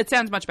 Yeah, it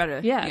sounds much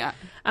better. Yeah.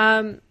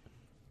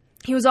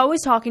 He was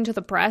always talking to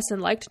the press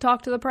and liked to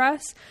talk to the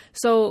press.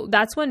 So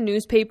that's when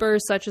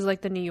newspapers such as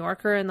like the New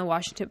Yorker and the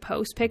Washington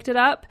Post picked it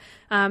up.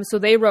 So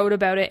they wrote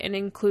about it and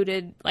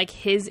included like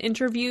his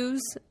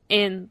interviews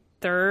in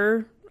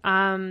their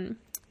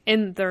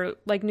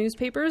like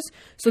newspapers.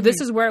 So this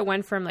is where it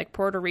went from like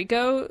Puerto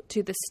Rico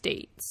to the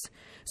States.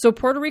 So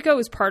Puerto Rico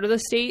is part of the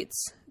States.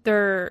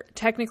 They're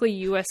technically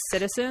U.S.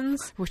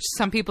 citizens. Which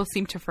some people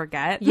seem to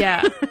forget.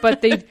 Yeah,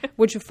 but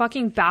which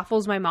fucking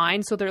baffles my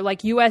mind. So they're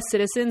like U.S.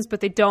 citizens, but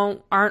they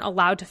aren't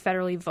allowed to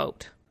federally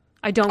vote.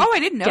 I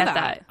didn't know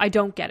that. I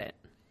don't get it.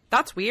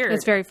 That's weird.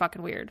 It's very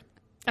fucking weird.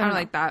 I don't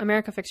like that.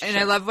 America fixed And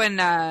shit. I love when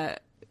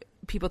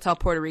people tell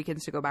Puerto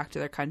Ricans to go back to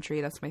their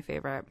country. That's my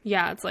favorite.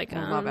 Yeah, it's like,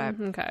 I love it.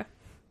 Okay.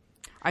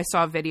 I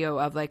saw a video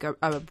of like a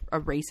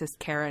racist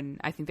Karen.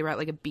 I think they were at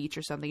like a beach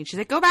or something. And she's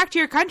like, go back to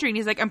your country. And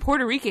he's like, I'm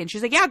Puerto Rican.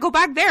 She's like, yeah, go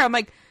back there. I'm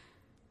like,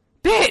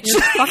 bitch. You're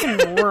a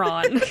fucking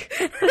moron.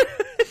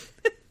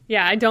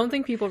 Yeah, I don't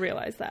think people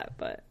realize that,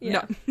 but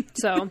yeah.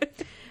 No.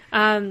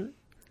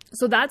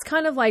 So that's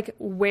kind of like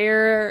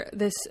where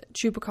this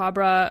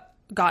chupacabra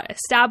got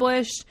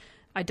established.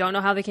 I don't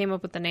know how they came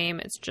up with the name.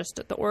 It's just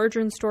the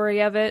origin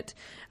story of it.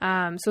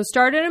 So it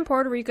started in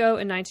Puerto Rico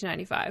in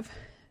 1995.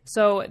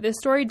 So this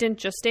story didn't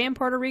just stay in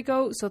Puerto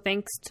Rico. So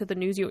thanks to the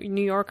New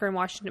Yorker and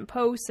Washington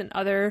Post and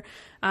other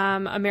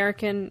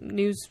American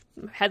news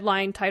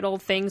headline title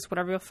things,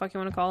 whatever the fuck you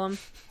want to call them,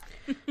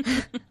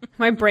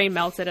 My brain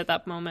melted at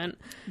that moment.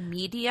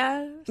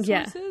 Media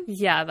sources?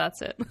 Yeah,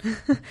 that's it.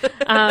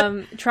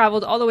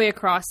 Traveled all the way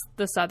across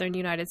the southern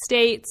United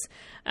States.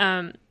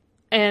 And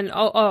then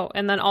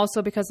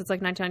also because it's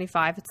like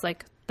 1995, it's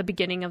like the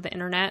beginning of the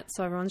internet.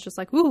 So everyone's just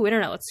like, ooh,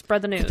 internet, let's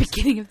spread the news. The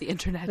beginning of the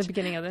internet. The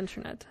beginning of the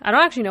internet. I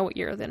don't actually know what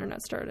year the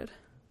internet started.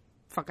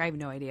 Fuck, I have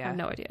no idea. I have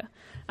no idea.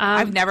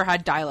 I've never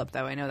had dial-up,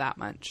 though. I know that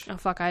much. Oh,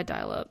 fuck, I had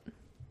dial-up.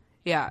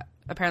 Yeah.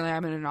 Apparently,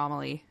 I'm an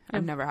anomaly.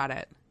 I've never had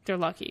it. They're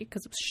lucky,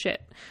 because it's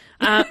shit.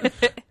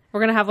 We're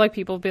going to have, like,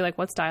 people be like,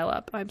 what's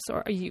dial-up? I'm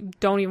sorry. You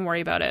don't even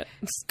worry about it.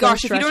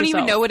 Gosh, if you don't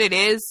even know what it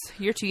is,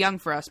 you're too young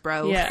for us,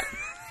 bro. Yeah.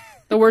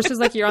 The worst is,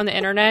 like, you're on the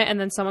internet, and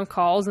then someone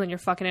calls, and then your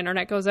fucking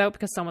internet goes out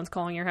because someone's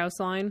calling your house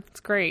line. It's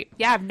great.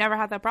 Yeah, I've never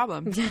had that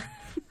problem.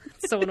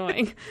 It's so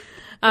annoying.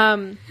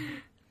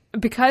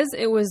 Because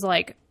it was,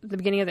 like, the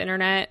beginning of the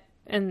internet,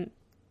 and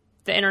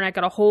the internet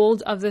got a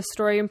hold of this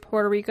story in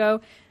Puerto Rico,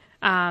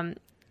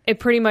 it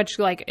pretty much,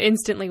 like,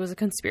 instantly was a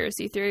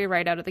conspiracy theory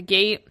right out of the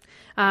gate.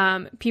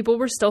 People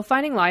were still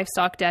finding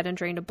livestock dead and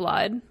drained of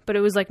blood, but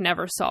it was, like,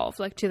 never solved.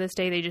 Like, to this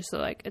day, they just,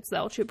 like, it's the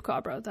El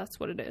Chupacabra. That's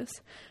what it is.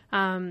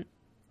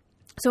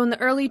 So in the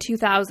early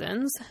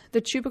 2000s,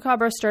 the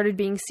Chupacabra started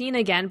being seen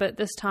again, but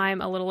this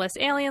time a little less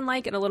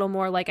alien-like and a little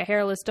more like a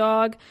hairless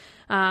dog.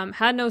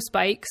 Had no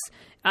spikes.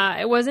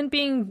 It wasn't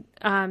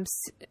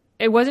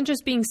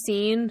just being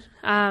seen,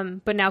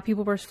 but now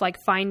people were like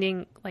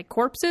finding like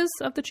corpses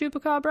of the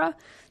Chupacabra.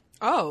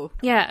 Oh,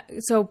 yeah.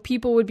 So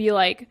people would be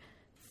like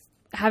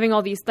having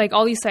all these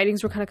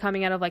sightings were kind of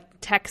coming out of like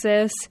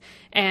Texas,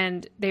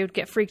 and they would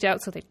get freaked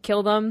out, so they'd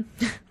kill them,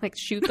 like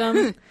shoot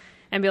them,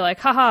 and be like,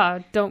 "Haha,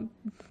 don't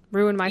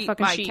ruin my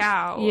fucking sheep."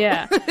 Cow.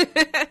 Yeah.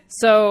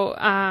 So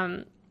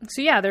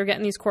yeah, they're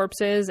getting these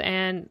corpses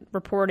and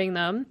reporting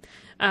them.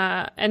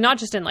 And not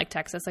just in like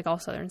Texas, like all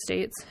southern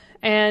states.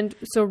 And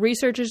so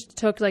researchers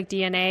took like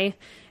DNA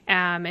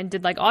and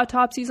did like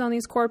autopsies on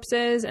these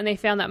corpses, and they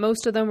found that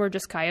most of them were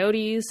just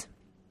coyotes.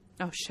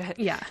 Oh shit.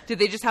 Yeah. Did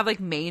they just have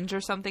like mange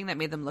or something that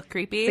made them look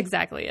creepy? That's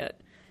exactly it.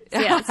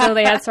 So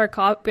they had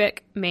sarcoptic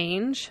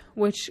mange,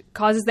 which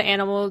causes the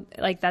animal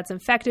like that's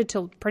infected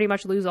to pretty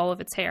much lose all of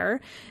its hair.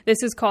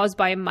 This is caused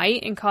by a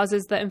mite and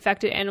causes the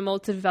infected animal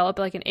to develop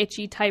like an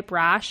itchy type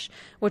rash,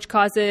 which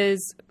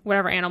causes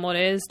whatever animal it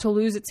is to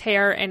lose its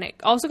hair, and it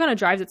also kind of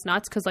drives its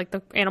nuts because like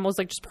the animal's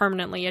like just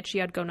permanently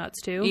itchy. I'd go nuts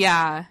too.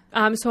 Yeah.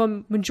 So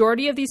a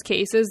majority of these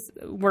cases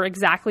were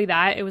exactly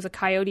that. It was a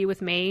coyote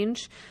with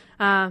mange.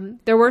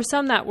 There were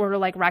some that were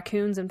like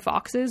raccoons and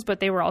foxes, but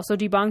they were also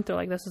debunked. They're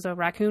like, this is a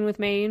raccoon with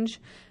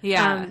mange.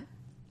 Yeah.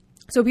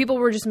 So people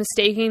were just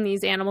mistaking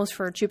these animals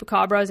for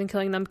chupacabras and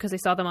killing them because they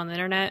saw them on the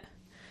internet.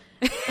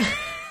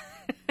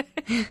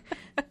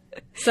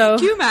 So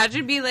can you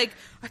imagine being like,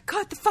 I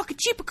caught the fucking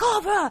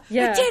chupacabra.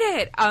 Yeah. I did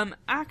it.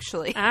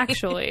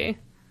 Actually.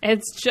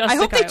 It's just I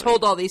hope they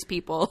told all these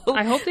people.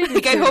 I hope they did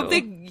like, too.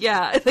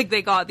 I hope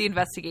they got the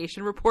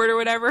investigation report or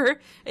whatever.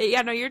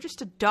 Yeah, no, you're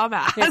just a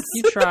dumbass. Yes,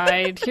 you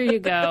tried. Here you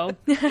go.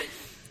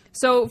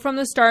 So from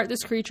the start,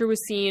 this creature was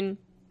seen,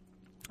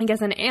 I guess,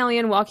 an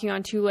alien walking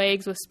on two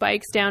legs with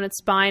spikes down its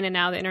spine, and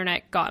now the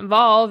internet got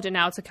involved, and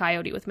now it's a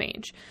coyote with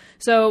mange.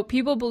 So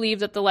people believe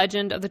that the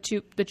legend of the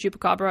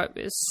chupacabra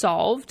is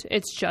solved.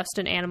 It's just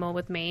an animal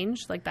with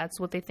mange. Like, that's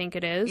what they think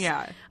it is.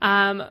 Yeah.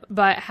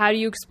 But how do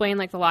you explain,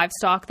 like, the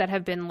livestock that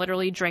have been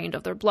literally drained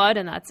of their blood,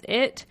 and that's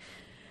it?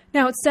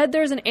 Now, it's said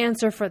there's an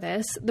answer for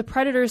this. The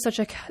predators,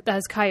 such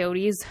as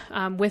coyotes,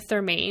 with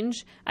their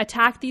mange,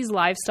 attack these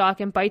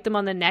livestock and bite them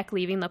on the neck,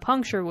 leaving the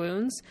puncture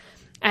wounds,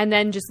 and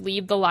then just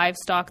leave the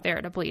livestock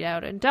there to bleed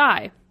out and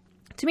die.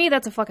 To me,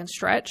 that's a fucking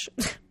stretch.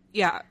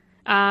 Yeah.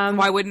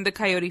 Why wouldn't the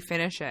coyote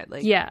finish it?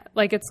 Like, yeah,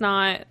 like it's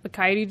not, the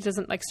coyote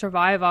doesn't like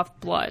survive off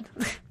blood.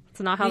 It's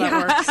not how that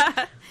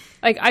works.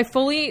 Like, I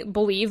fully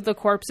believe the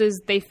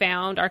corpses they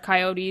found are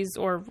coyotes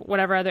or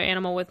whatever other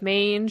animal with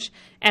mange,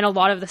 and a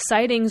lot of the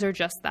sightings are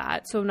just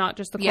that. So not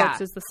just the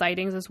corpses, the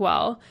sightings as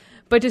well.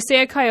 But to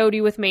say a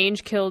coyote with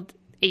mange killed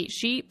 8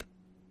 sheep,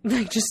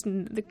 like just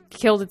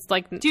killed its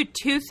like... Dude,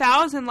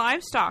 2,000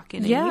 livestock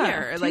in a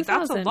year. Like,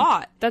 that's a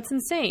lot. That's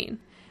insane.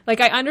 Like,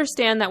 I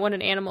understand that when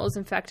an animal is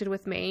infected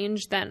with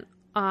mange, then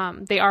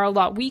they are a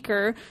lot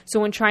weaker. So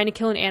when trying to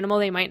kill an animal,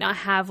 they might not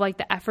have like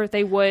the effort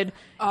they would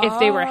if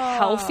they were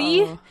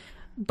healthy.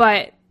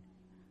 But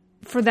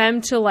for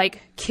them to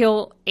like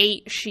kill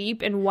 8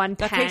 sheep in one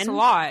pen, that takes a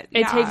lot.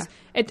 It takes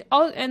it.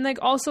 And like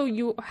also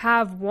you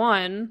have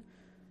one,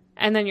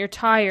 and then you're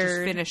tired.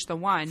 Just finish the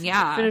one,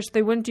 yeah.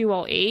 They wouldn't do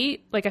all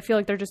 8. Like, I feel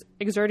like they're just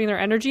exerting their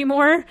energy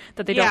more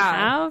that they don't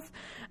have.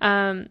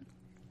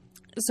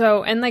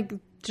 So, and like,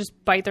 just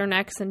bite their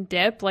necks and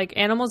dip. Like,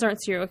 animals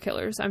aren't serial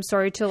killers. I'm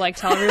sorry to like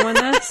tell everyone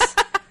this,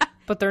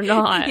 but they're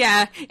not.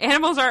 Yeah,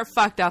 animals aren't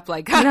fucked up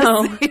like us.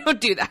 No. They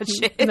don't do that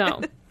shit.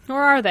 No.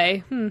 Or are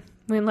they?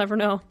 We'll never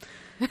know.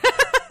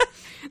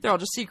 They're all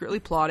just secretly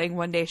plotting.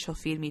 One day she'll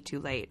feed me too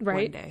late.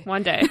 Right?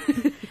 One day.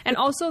 And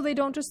also, they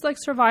don't just like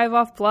survive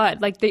off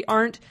blood. Like, they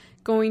aren't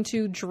going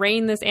to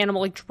drain this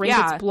animal, like drink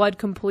its blood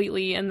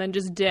completely and then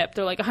just dip.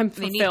 They're like, I'm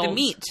fulfilled. They need the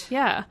meat.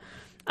 Yeah.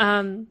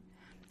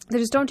 They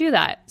just don't do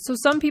that. So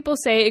some people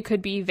say it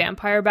could be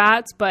vampire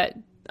bats, but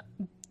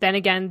then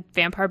again,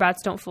 vampire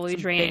bats don't fully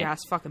drain. Big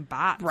ass fucking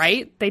bats.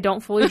 Right? They don't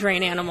fully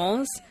drain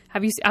animals.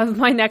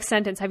 My next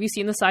sentence, have you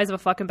seen the size of a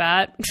fucking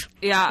bat?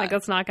 Yeah. Like,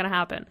 that's not going to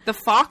happen. The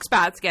fox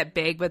bats get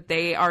big, but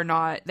they are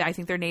not, I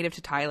think they're native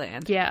to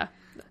Thailand. Yeah.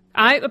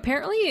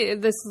 Apparently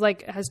this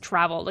like has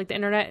traveled. Like the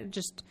internet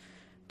just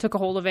took a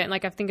hold of it, and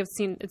like I think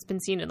it's been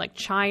seen in like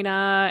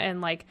China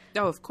and like.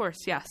 Oh, of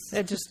course, yes.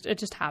 It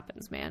just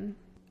happens, man.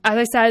 As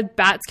I said,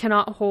 bats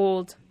cannot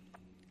hold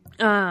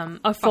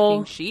a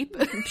full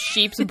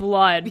sheep's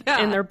blood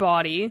in their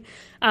body.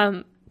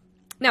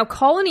 Now,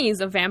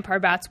 colonies of vampire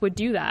bats would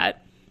do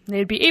that.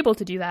 They'd be able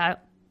to do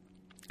that.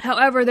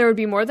 However, there would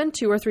be more than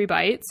 2 or 3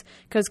 bites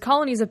because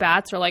colonies of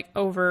bats are like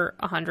over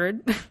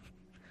 100.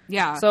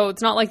 Yeah. So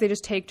it's not like they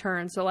just take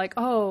turns. So like,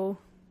 oh,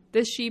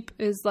 this sheep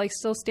is like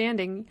still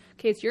standing.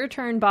 Okay, it's your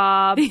turn,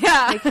 Bob.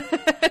 Yeah.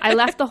 Like, I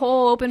left the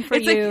hole open for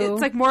you.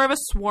 It's like more of a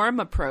swarm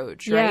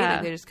approach, right? Yeah.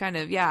 Like they just kind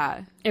of,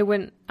 It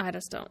wouldn't, I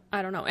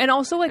don't know. And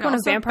also like when a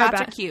vampire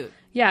bats bat. are cute.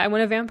 Yeah, and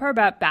when a vampire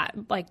bat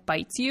like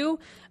bites you,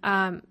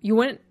 you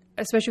wouldn't,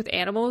 especially with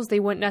animals, they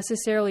wouldn't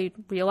necessarily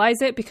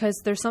realize it because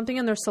there's something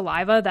in their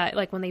saliva that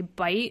like when they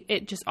bite,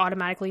 it just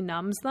automatically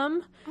numbs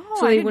them. Oh,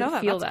 so I they didn't wouldn't know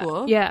that. feel That's that.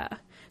 cool. Yeah.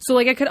 So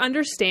like I could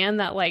understand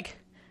that like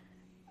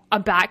a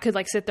bat could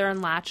like sit there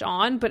and latch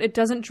on, but it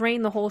doesn't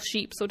drain the whole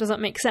sheep, so it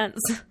doesn't make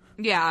sense.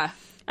 Yeah.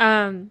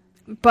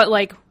 But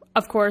like,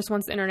 of course,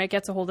 once the internet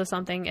gets a hold of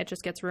something, it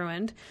just gets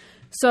ruined.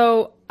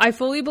 So I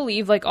fully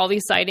believe like all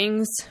these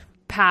sightings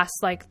past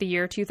like the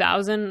year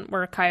 2000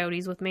 were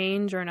coyotes with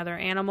mange or another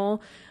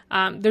animal.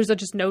 There's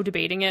just no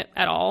debating it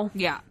at all.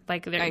 Yeah.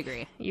 Like I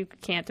agree. You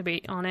can't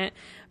debate on it.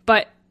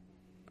 But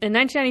in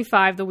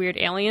 1995, the weird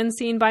alien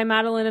seen by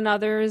Madeline and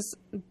others,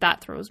 that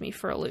throws me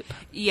for a loop.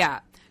 Yeah.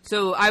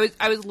 So I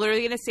was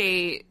literally going to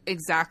say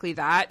exactly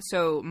that.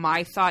 So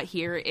my thought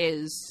here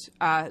is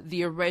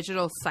the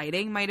original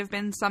sighting might have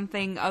been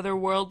something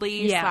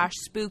otherworldly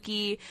 /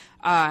 spooky.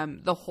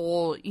 The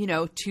whole,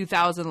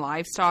 2,000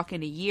 livestock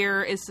in a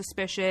year is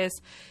suspicious.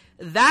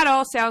 That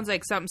all sounds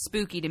like something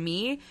spooky to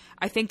me.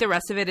 I think the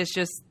rest of it is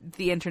just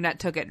the internet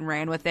took it and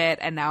ran with it.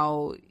 And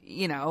now,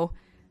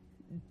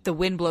 the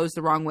wind blows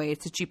the wrong way.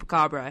 It's a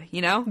Chupacabra,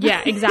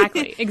 Yeah,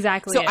 exactly.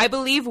 Exactly. So I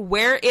believe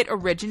where it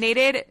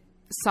originated,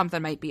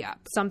 something might be up.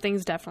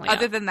 Something's definitely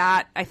Other up. than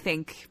that, I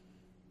think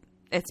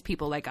it's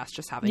people like us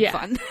just having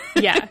fun.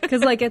 Yeah,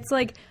 because like it's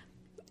like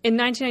in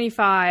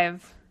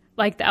 1995,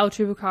 like the El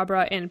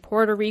Chupacabra in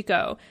Puerto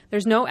Rico,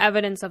 there's no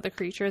evidence of the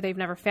creature. They've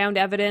never found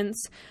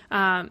evidence.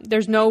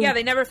 There's no... Yeah,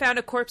 they never found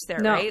a corpse there,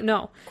 right?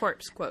 No.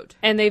 Corpse, quote.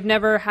 And they've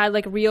never had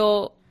like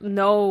real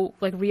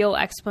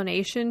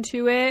explanation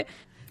to it.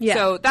 Yeah.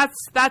 So that's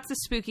the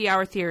spooky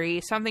hour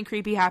theory. Something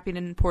creepy happened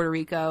in Puerto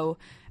Rico,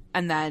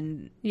 and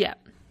then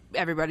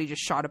everybody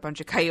just shot a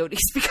bunch of coyotes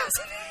because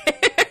of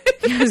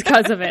it. It was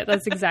because of it.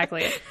 That's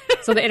exactly it.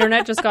 So the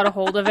internet just got a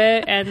hold of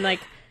it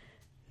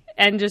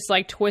and just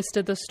like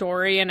twisted the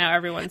story, and now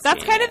everyone's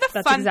That's kind of the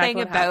That's fun exactly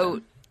thing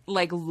about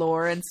like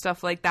lore and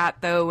stuff like that,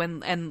 though,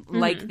 and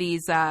like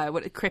these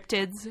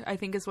cryptids, I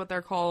think is what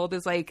they're called,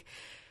 is like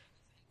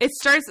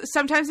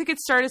sometimes it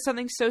gets started as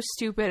something so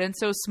stupid and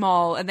so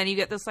small, and then you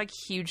get this like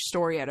huge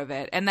story out of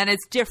it, and then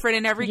it's different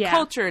in every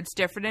culture, it's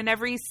different in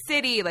every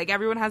city, like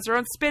everyone has their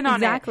own spin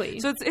on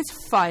it. So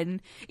it's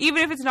fun,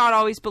 even if it's not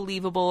always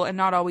believable and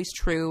not always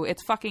true.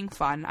 It's fucking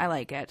fun. I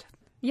like it.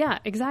 Yeah,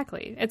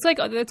 exactly. It's kind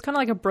of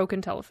like a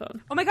broken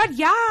telephone. Oh my god,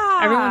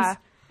 yeah.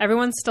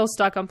 Everyone's still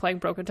stuck on playing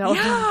broken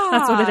telephone. Yeah,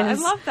 that's what it is.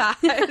 I love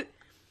that.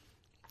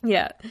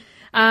 Yeah.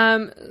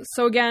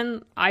 So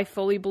again, I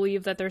fully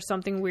believe that there's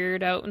something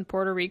weird out in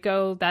Puerto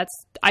Rico.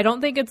 I don't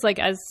think it's like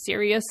as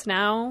serious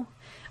now.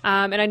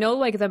 And I know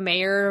like the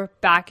mayor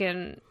back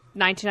in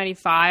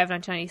 1995,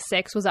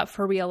 1996 was up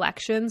for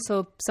re-election.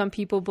 So some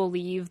people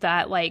believe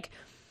that like,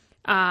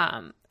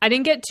 I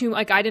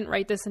didn't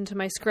write this into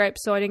my script,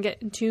 so I didn't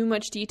get too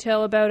much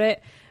detail about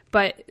it,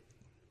 but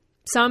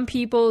some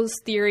people's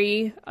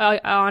theory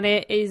on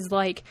it is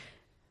like,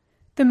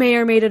 the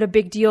mayor made it a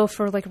big deal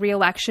for like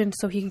re-election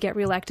so he can get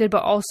reelected,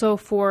 but also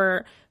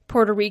for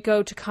Puerto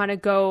Rico to kind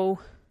of go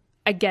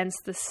against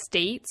the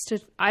states.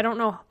 I don't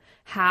know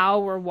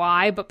how or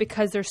why, but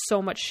because there's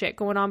so much shit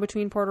going on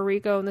between Puerto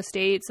Rico and the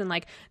states, and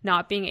like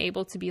not being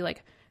able to be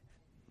like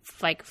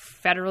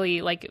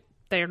federally, like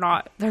they're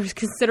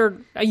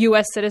considered a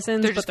U.S.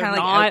 citizens, but they're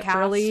not like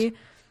really.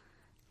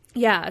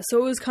 Yeah, so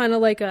it was kind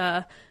of like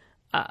a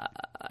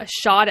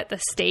shot at the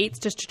states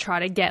just to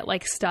try to get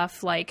like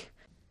stuff like.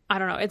 I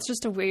don't know. It's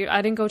just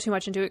I didn't go too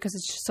much into it because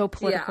it's just so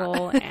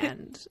political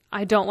and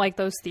I don't like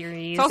those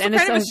theories. It's also and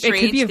kind of a strange it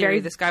could be a theory.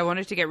 This guy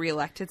wanted to get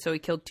reelected, so he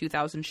killed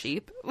 2,000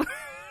 sheep.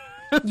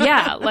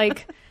 Yeah,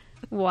 like,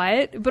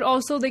 what? But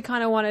also they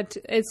kind of wanted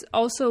to, it's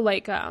also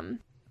like,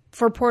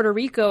 for Puerto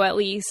Rico at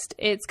least,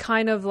 it's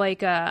kind of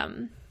like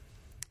a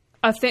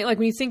thing, like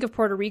when you think of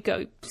Puerto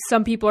Rico,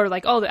 some people are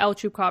like, oh, the El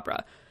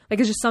Chupacabra. Like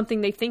it's just something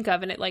they think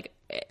of and it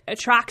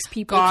attracts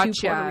people to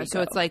Puerto Rico.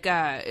 So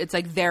it's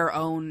like their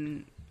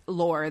own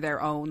lore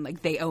their own,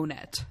 like they own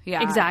it.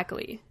 Yeah,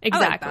 Exactly. I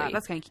like that.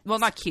 That's kind of well,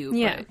 not cute,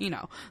 Yeah. but you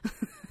know,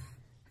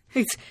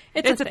 It's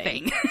it's a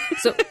thing.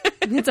 So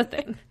it's a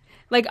thing.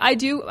 Like I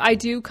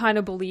do kind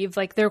of believe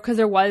like because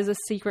there was a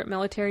secret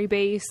military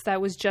base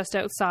that was just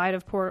outside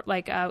of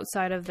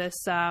outside of this.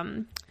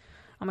 Oh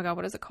my god,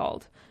 what is it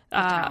called?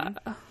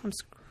 Canovassus.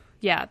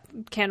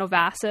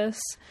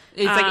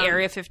 It's like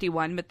Area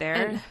 51, but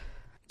there.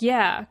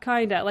 Yeah,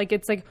 kind of. Like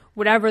it's like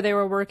whatever they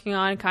were working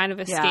on kind of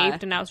escaped, Yeah.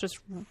 and now it's just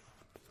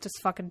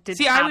fucking did.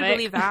 See, I would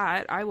believe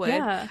that. I would.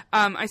 Yeah.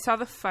 I saw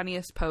the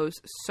funniest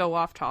post, so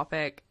off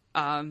topic,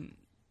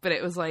 but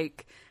it was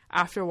like,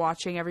 after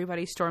watching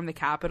everybody storm the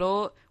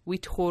Capitol, we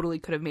totally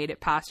could have made it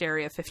past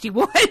Area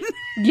 51.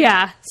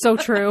 Yeah, so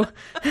true.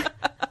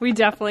 We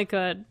definitely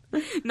could.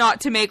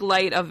 Not to make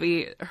light of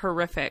the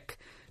horrific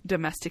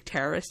domestic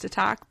terrorist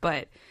attack,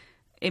 but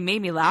it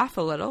made me laugh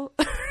a little.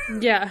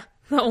 Yeah,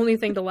 the only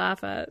thing to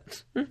laugh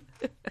at.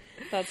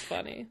 That's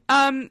funny.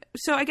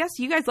 So I guess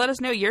you guys let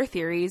us know your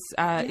theories.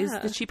 Is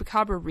the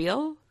Chupacabra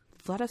real?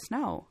 Let us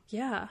know.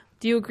 Yeah.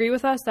 Do you agree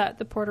with us that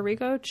the Puerto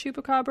Rico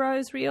Chupacabra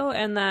is real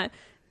and that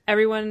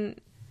everyone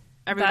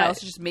else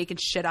is just making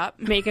shit up?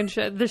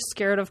 They're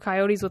scared of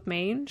coyotes with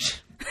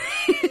mange?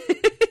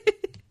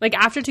 Like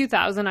after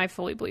 2000, I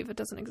fully believe it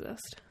doesn't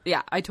exist.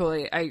 Yeah, I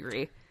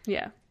agree.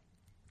 Yeah.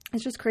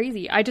 It's just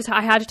crazy. I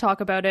had to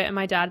talk about it, and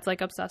my dad's like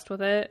obsessed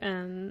with it,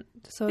 and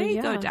so there you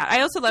go, Dad.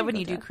 I also love when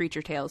you do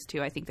creature tales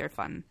too. I think they're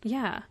fun.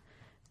 Yeah,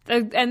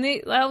 and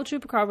the El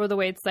Chupacabra, the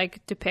way it's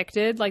like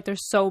depicted, like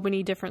there's so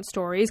many different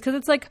stories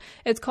because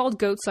it's called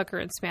goat sucker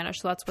in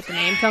Spanish, so that's what the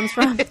name comes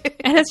from,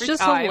 and it's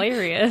just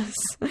hilarious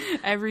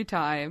every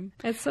time.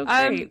 It's so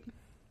great.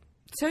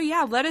 So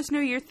yeah, let us know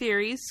your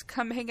theories.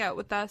 Come hang out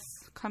with us.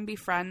 Come be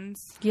friends.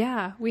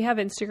 Yeah, we have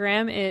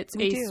Instagram. It's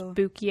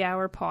Spooky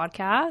Hour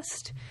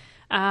Podcast.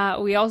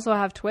 We also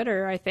have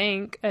Twitter, I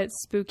think.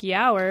 It's Spooky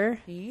Hour.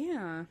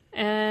 Yeah.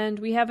 And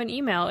we have an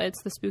email.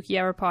 It's the Spooky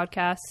Hour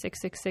Podcast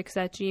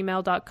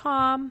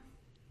 666@gmail.com.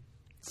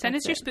 Send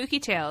us your spooky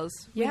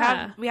tales.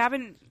 Yeah. We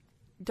haven't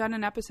done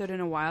an episode in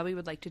a while. We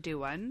would like to do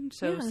one.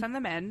 So send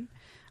them in.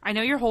 I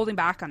know you're holding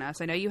back on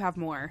us. I know you have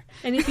more.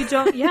 And if you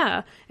don't,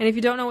 and if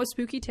you don't know what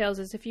Spooky Tales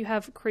is, if you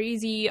have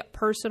crazy,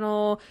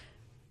 personal,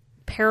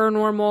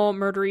 paranormal,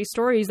 murdery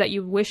stories that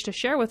you wish to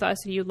share with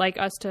us and you'd like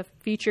us to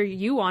feature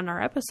you on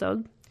our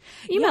episode,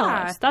 email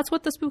us. That's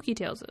what the Spooky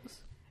Tales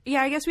is.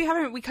 Yeah, I guess we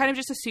kind of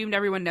just assumed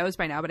everyone knows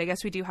by now, but I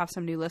guess we do have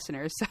some new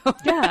listeners. So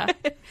yeah.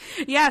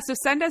 Yeah, so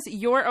send us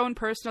your own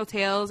personal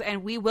tales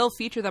and we will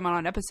feature them on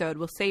an episode.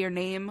 We'll say your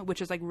name,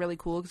 which is like really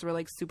cool because we're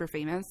like super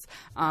famous.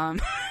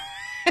 I'm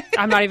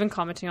not even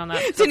commenting on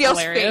that. It's Danielle's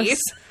hilarious.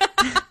 face.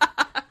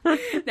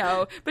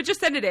 No, but just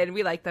send it in.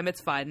 We like them. It's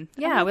fun.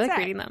 Yeah, we like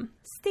reading them.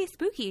 Stay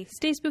spooky.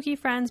 Stay spooky,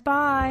 friends.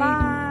 Bye.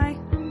 Bye.